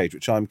next stage,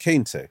 which I'm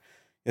keen to.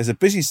 He has a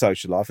busy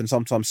social life and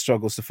sometimes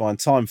struggles to find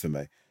time for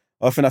me.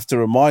 I often have to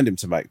remind him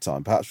to make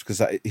time, perhaps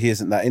because he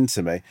isn't that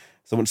into me,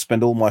 so I want to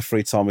spend all my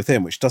free time with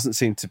him, which doesn't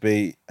seem to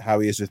be how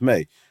he is with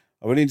me.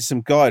 I really need some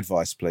guy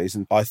advice, please,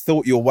 and I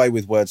thought your way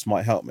with words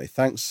might help me.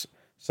 Thanks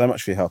so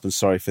much for your help, and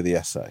sorry for the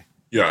essay.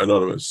 Yeah,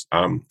 Anonymous.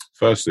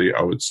 Firstly,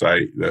 I would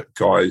say that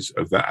guys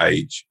of that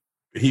age,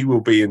 he will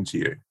be into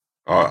you.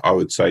 I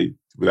would say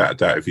without a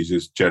doubt, if he's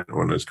as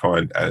gentle and as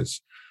kind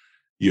as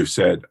you've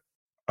said.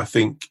 I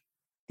think,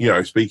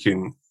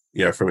 speaking,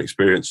 from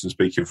experience and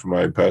speaking from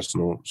my own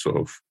personal sort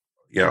of,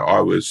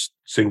 I was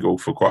single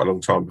for quite a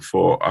long time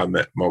before I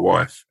met my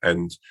wife.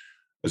 And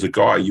as a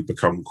guy, you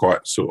become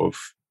quite sort of,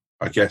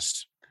 I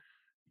guess,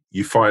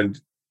 you find,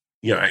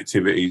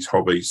 activities,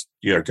 hobbies,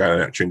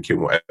 going out drinking,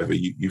 whatever,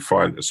 you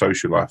find a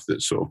social life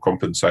that sort of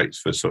compensates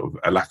for sort of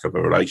a lack of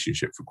a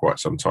relationship for quite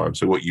some time.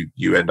 So what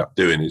you end up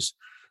doing is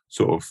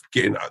sort of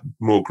getting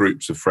more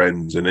groups of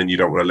friends, and then you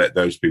don't want to let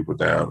those people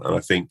down. And I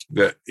think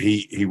that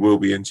he will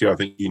be into you. I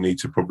think you need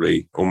to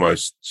probably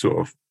almost sort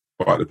of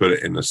bite the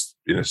bullet in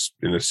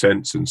a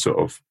sense and sort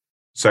of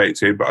say it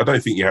to him. But I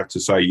don't think you have to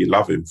say you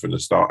love him from the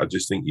start. I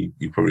just think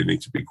you probably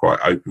need to be quite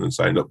open and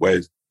saying, look,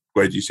 where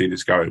do you see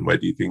this going? Where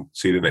do you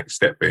see the next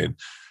step being?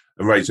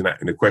 And raising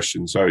that in a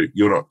question, so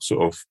you're not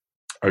sort of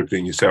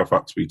opening yourself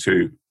up to be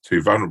too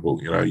vulnerable.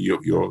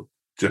 You're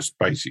just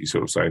basically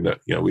sort of saying that,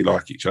 we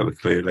like each other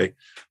clearly,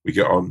 we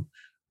get on,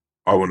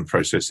 I want to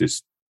process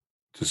this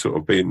to sort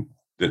of be in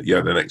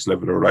the next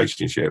level of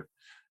relationship.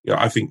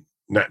 I think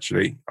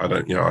naturally, I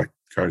don't, I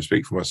can't only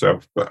speak for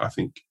myself, but I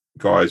think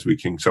guys, we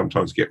can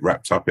sometimes get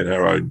wrapped up in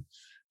our own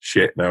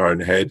shit in our own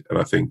head. And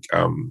I think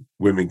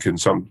women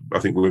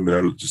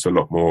are just a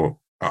lot more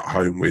at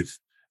home with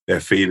their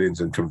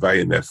feelings and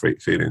conveying their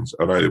feelings.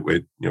 I know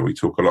that we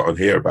talk a lot on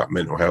here about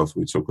mental health.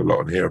 We talk a lot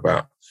on here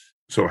about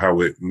sort of how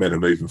men are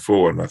moving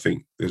forward. And I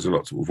think there's a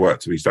lot of work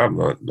to be done.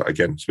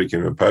 Again,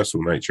 speaking of a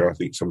personal nature, I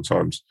think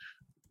sometimes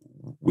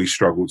we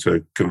struggle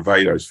to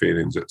convey those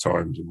feelings at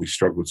times, and we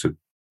struggle to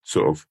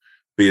sort of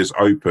be as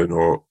open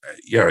or,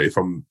 if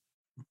I'm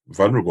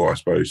vulnerable, I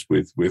suppose,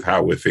 with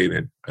how we're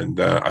feeling. And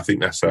I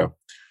think that's an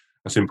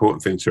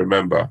important thing to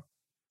remember,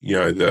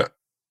 that,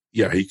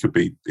 he could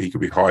be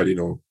hiding,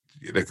 or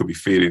there could be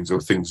feelings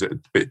or things that are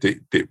a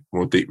bit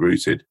more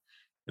deep-rooted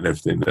and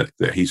everything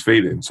that he's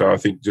feeling. So I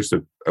think just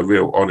a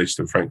real honest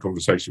and frank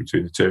conversation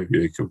between the two of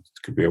you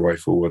could be a way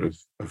forward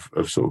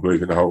of sort of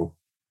moving the whole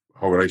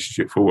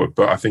relationship forward.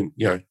 But I think,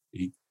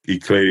 he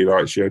clearly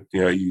likes you.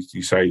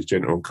 You say he's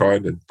gentle and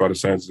kind, and by the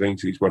sounds of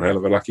things, he's one hell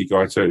of a lucky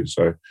guy too.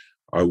 So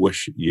I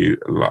wish you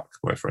luck,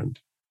 my friend.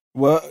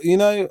 Well,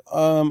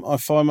 I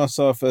find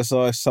myself, as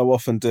I so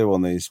often do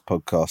on these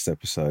podcast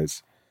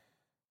episodes,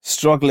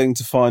 struggling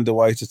to find a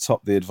way to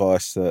top the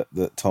advice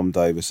that Tom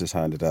Davis has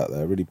handed out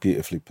there. Really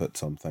beautifully put,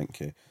 Tom. Thank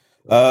you.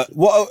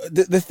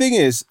 The thing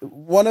is,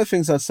 one of the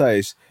things I'd say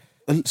is,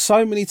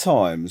 so many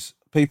times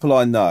people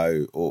I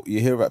know, or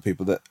you hear about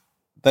people, that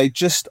they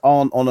just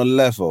aren't on a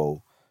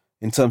level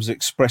in terms of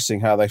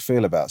expressing how they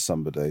feel about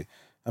somebody.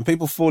 And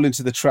people fall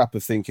into the trap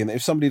of thinking that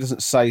if somebody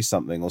doesn't say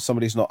something or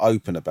somebody's not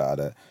open about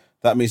it,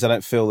 that means they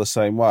don't feel the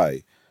same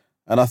way.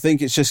 And I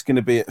think it's just going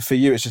to be, for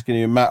you, it's just going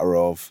to be a matter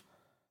of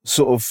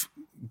sort of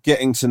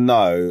getting to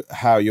know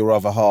how your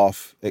other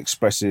half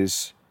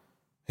expresses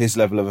his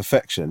level of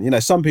affection.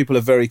 Some people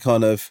are very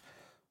kind of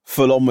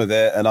full on with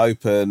it and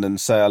open and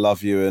say I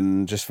love you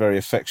and just very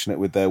affectionate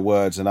with their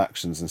words and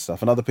actions and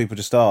stuff. And other people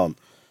just aren't.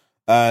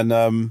 And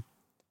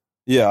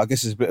I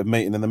guess there's a bit of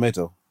meeting in the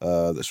middle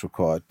that's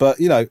required. But,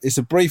 it's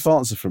a brief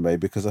answer from me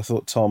because I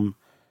thought Tom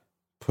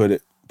put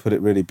it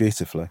really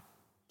beautifully.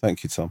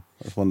 Thank you, Tom.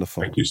 That's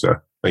wonderful. Thank you,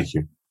 sir. Thank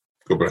you.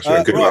 God bless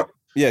you. Good luck.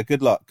 Yeah,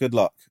 good luck. Good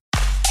luck.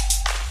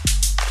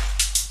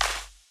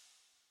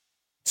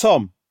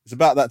 Tom, it's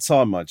about that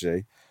time, my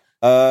G.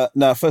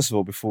 Now, first of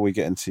all, before we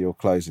get into your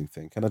closing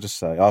thing, can I just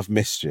say I've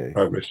missed you.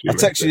 I've missed you. I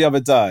texted you the other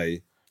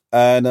day,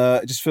 and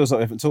it just feels like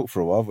we haven't talked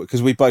for a while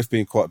because we've both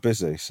been quite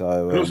busy.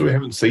 So, and also, we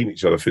haven't seen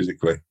each other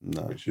physically,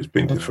 which has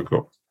been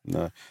difficult.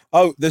 No.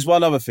 Oh, there's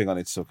one other thing I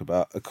need to talk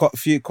about. Quite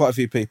a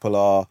few people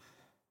are.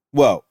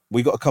 Well,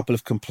 we got a couple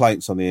of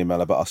complaints on the email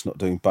about us not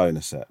doing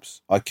bonus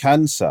eps. I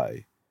can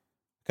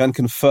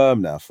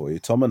confirm now for you,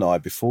 Tom and I,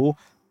 before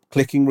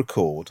clicking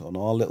record on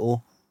our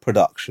little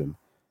production,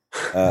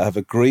 have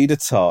agreed a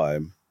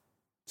time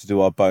to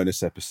do our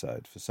bonus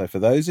episode. So for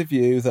those of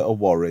you that are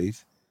worried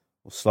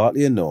or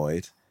slightly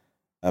annoyed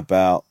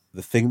about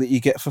the thing that you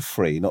get for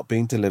free not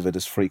being delivered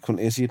as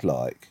frequently as you'd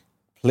like,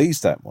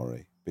 please don't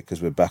worry,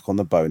 because we're back on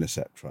the bonus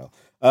ep trail.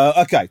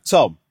 Okay,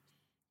 Tom,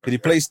 could you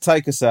please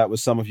take us out with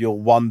some of your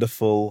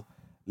wonderful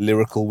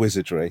lyrical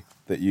wizardry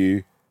that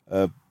you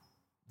are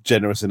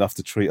generous enough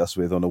to treat us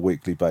with on a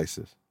weekly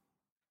basis?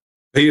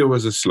 Peter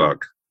was a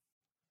slug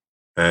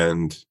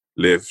and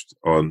lived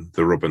on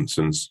the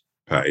Robinsons'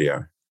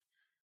 patio.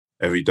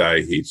 Every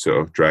day he'd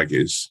sort of drag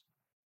his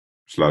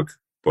slug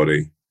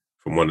body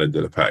from one end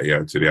of the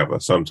patio to the other.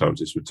 Sometimes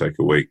this would take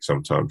a week,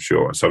 sometimes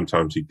shorter.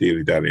 Sometimes he'd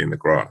dilly-dally in the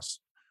grass.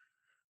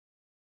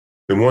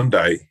 Then one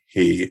day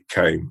he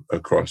came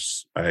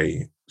across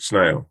a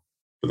snail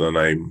by the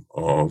name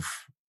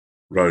of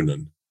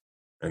Ronan.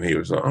 And he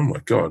was like, oh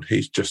my God,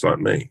 he's just like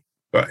me.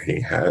 But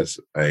he has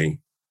like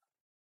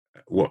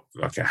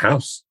a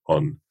house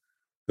on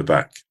the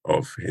back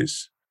of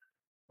his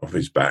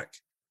back.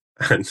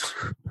 And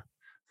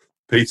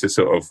Peter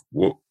sort of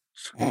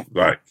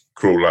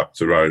crawl up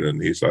to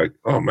Ronan. He's like,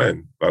 oh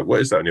man, like,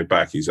 what is that on your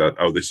back? He's like,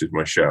 oh, this is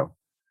my shell.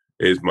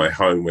 It is my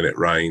home when it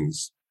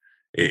rains.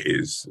 It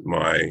is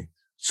my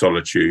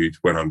solitude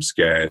when I'm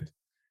scared.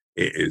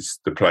 It is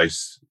the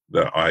place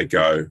that I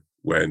go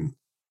when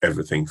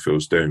everything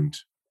feels doomed.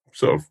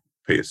 Sort of,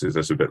 Peter says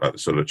that's a bit like the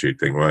solitude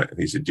thing, right? And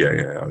he said,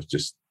 yeah, I was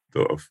just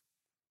thought of,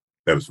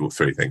 there was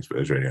 3 things, but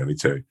there's really only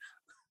 2.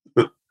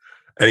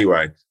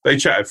 Anyway, they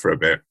chatted for a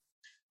bit,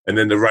 and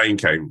then the rain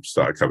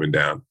started coming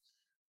down,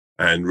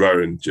 and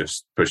Rowan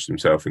just pushed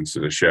himself into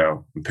the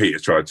shell, and Peter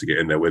tried to get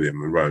in there with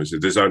him, and Rowan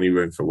said, there's only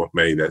room for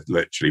me. They're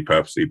literally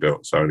purposely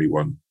built, so only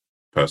one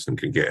person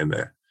can get in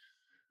there.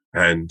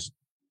 And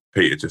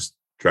Peter just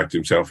dragged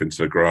himself into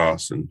the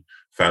grass and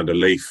found a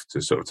leaf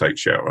to sort of take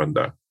shelter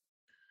under.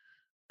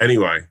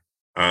 Anyway,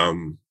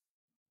 2-3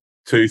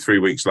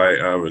 weeks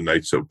later, and they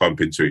sort of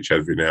bump into each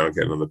other every now and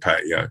again on the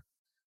patio,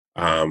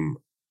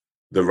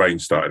 the rain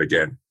started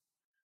again.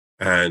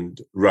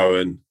 And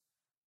Rowan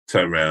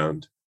turned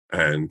around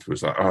and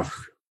was like, oh,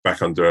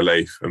 back under a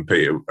leaf. And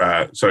Peter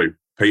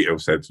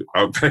said,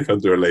 oh, back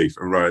under a leaf.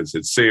 And Rowan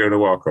said, see you in a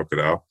while,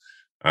 crocodile.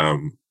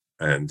 And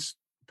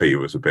Peter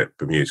was a bit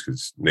bemused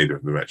because neither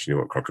of them actually knew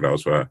what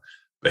crocodiles were.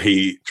 But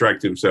he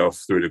dragged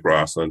himself through the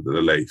grass under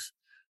the leaf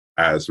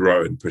as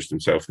Rowan pushed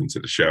himself into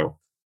the shell.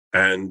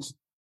 And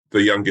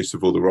the youngest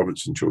of all the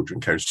Robertson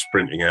children came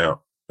sprinting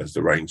out as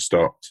the rain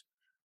stopped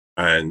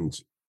and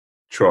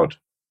trod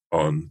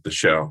on the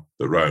shell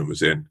that Rowan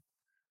was in.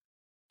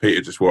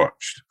 Peter just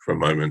watched for a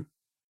moment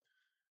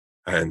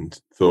and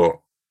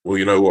thought, well,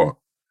 you know what?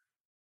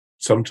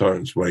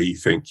 Sometimes where you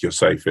think you're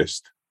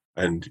safest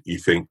and you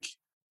think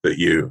that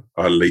you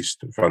are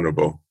least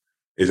vulnerable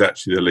is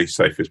actually the least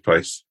safest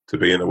place to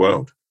be in the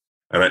world.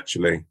 And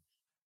actually,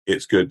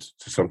 it's good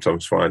to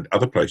sometimes find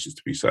other places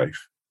to be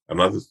safe and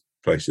other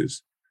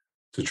places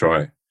to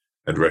try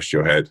and rest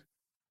your head.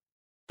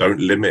 Don't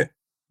limit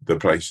the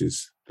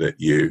places that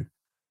you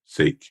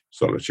seek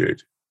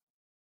solitude.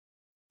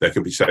 There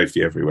can be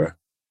safety everywhere.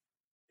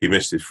 He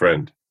missed his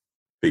friend,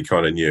 but he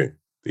kind of knew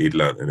that he'd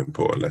learnt an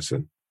important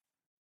lesson.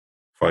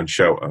 Find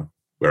shelter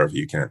wherever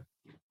you can.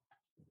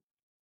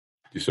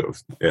 You sort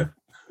of, yeah.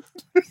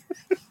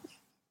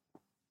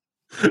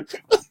 A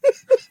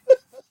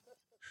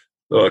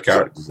lot of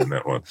characters in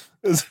that one.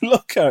 There's a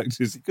lot of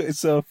characters. You got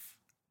yourself.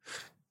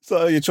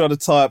 So you're trying to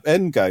tie up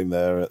Endgame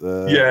there at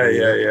the. Yeah.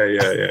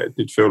 It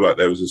did feel like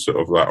there was a sort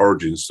of like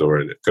origin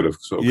story that could have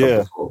sort of come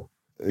before.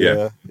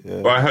 Yeah.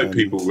 But I hope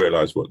people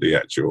realise what the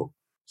actual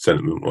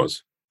sentiment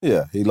was.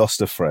 Yeah, he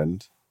lost a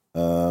friend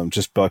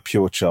just by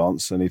pure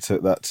chance, and he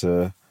took that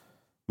to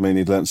mean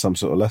he'd learnt some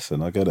sort of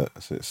lesson. I get it.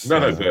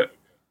 No, but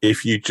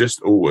if you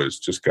just always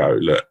just go,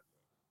 look,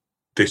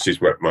 this is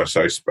where my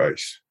safe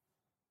space,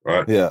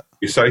 right? Yeah.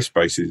 Your safe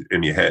space is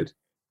in your head.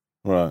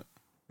 Right.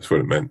 That's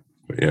what it meant.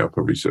 But yeah,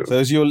 probably sort of. So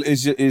is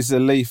the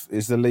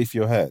leaf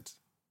your head? Is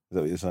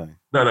that what you're saying?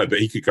 No, but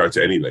he could go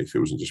to any leaf. It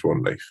wasn't just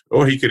one leaf.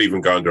 Or he could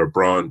even go under a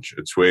branch,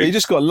 a twig. He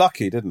just got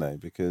lucky, didn't he?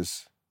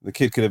 Because the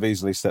kid could have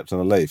easily stepped on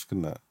a leaf,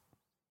 couldn't it?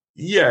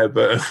 Yeah,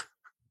 but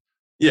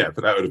that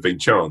would have been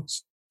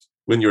chance.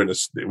 When you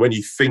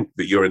think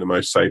that you're in the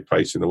most safe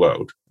place in the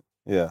world.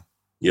 Yeah.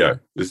 Yeah,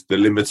 the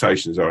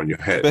limitations are in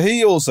your head. But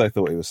he also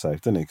thought he was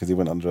safe, didn't he? Because he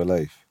went under a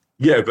leaf.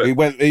 Yeah, but he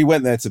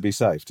went there to be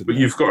safe. But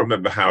you've got to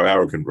remember how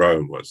arrogant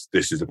Rowan was.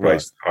 This is a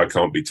place I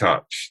can't be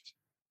touched.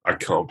 I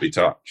can't be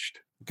touched.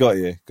 Got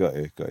you.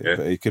 Yeah.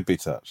 But he could be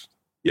touched.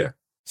 Yeah.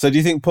 So do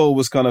you think Paul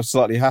was kind of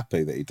slightly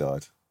happy that he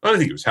died? I don't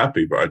think he was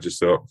happy, but I just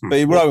thought.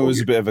 But Rowan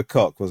was a bit of a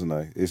cock, wasn't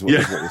he? Is what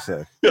you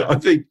say. Yeah,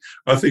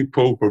 I think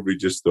Paul probably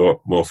just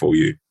thought more for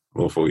you.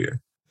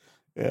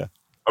 Yeah.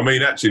 I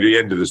mean, actually, the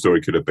end of the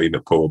story could have been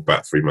that Paul,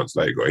 about 3 months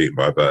later, got eaten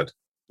by a bird.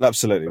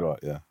 Absolutely right.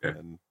 Yeah.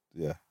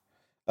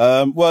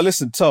 Well,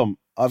 listen, Tom.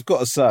 I've got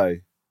to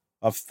say,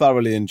 I've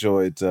thoroughly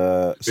enjoyed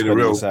spending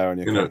this hour in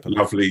your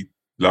company.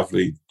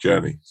 Lovely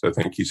journey. So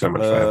thank you so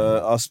much for having me.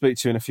 I'll speak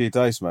to you in a few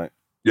days, mate.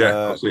 Yeah,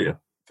 I'll see you.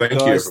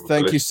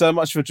 Thank you so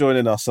much for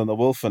joining us on The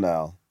Wolf and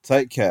Owl.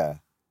 Take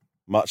care.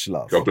 Much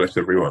love. God bless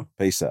everyone.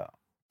 Peace out.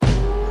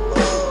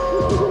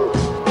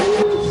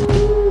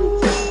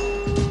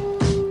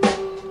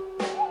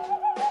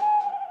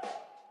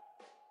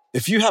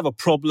 If you have a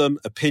problem,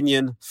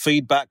 opinion,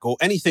 feedback, or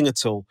anything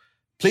at all,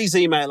 please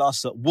email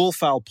us at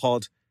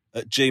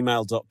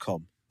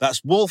wolfowlpod@gmail.com.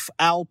 That's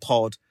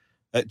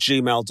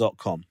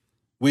wolfowlpod@gmail.com.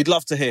 We'd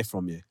love to hear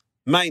from you,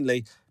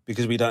 mainly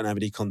because we don't have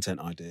any content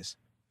ideas.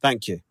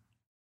 Thank you.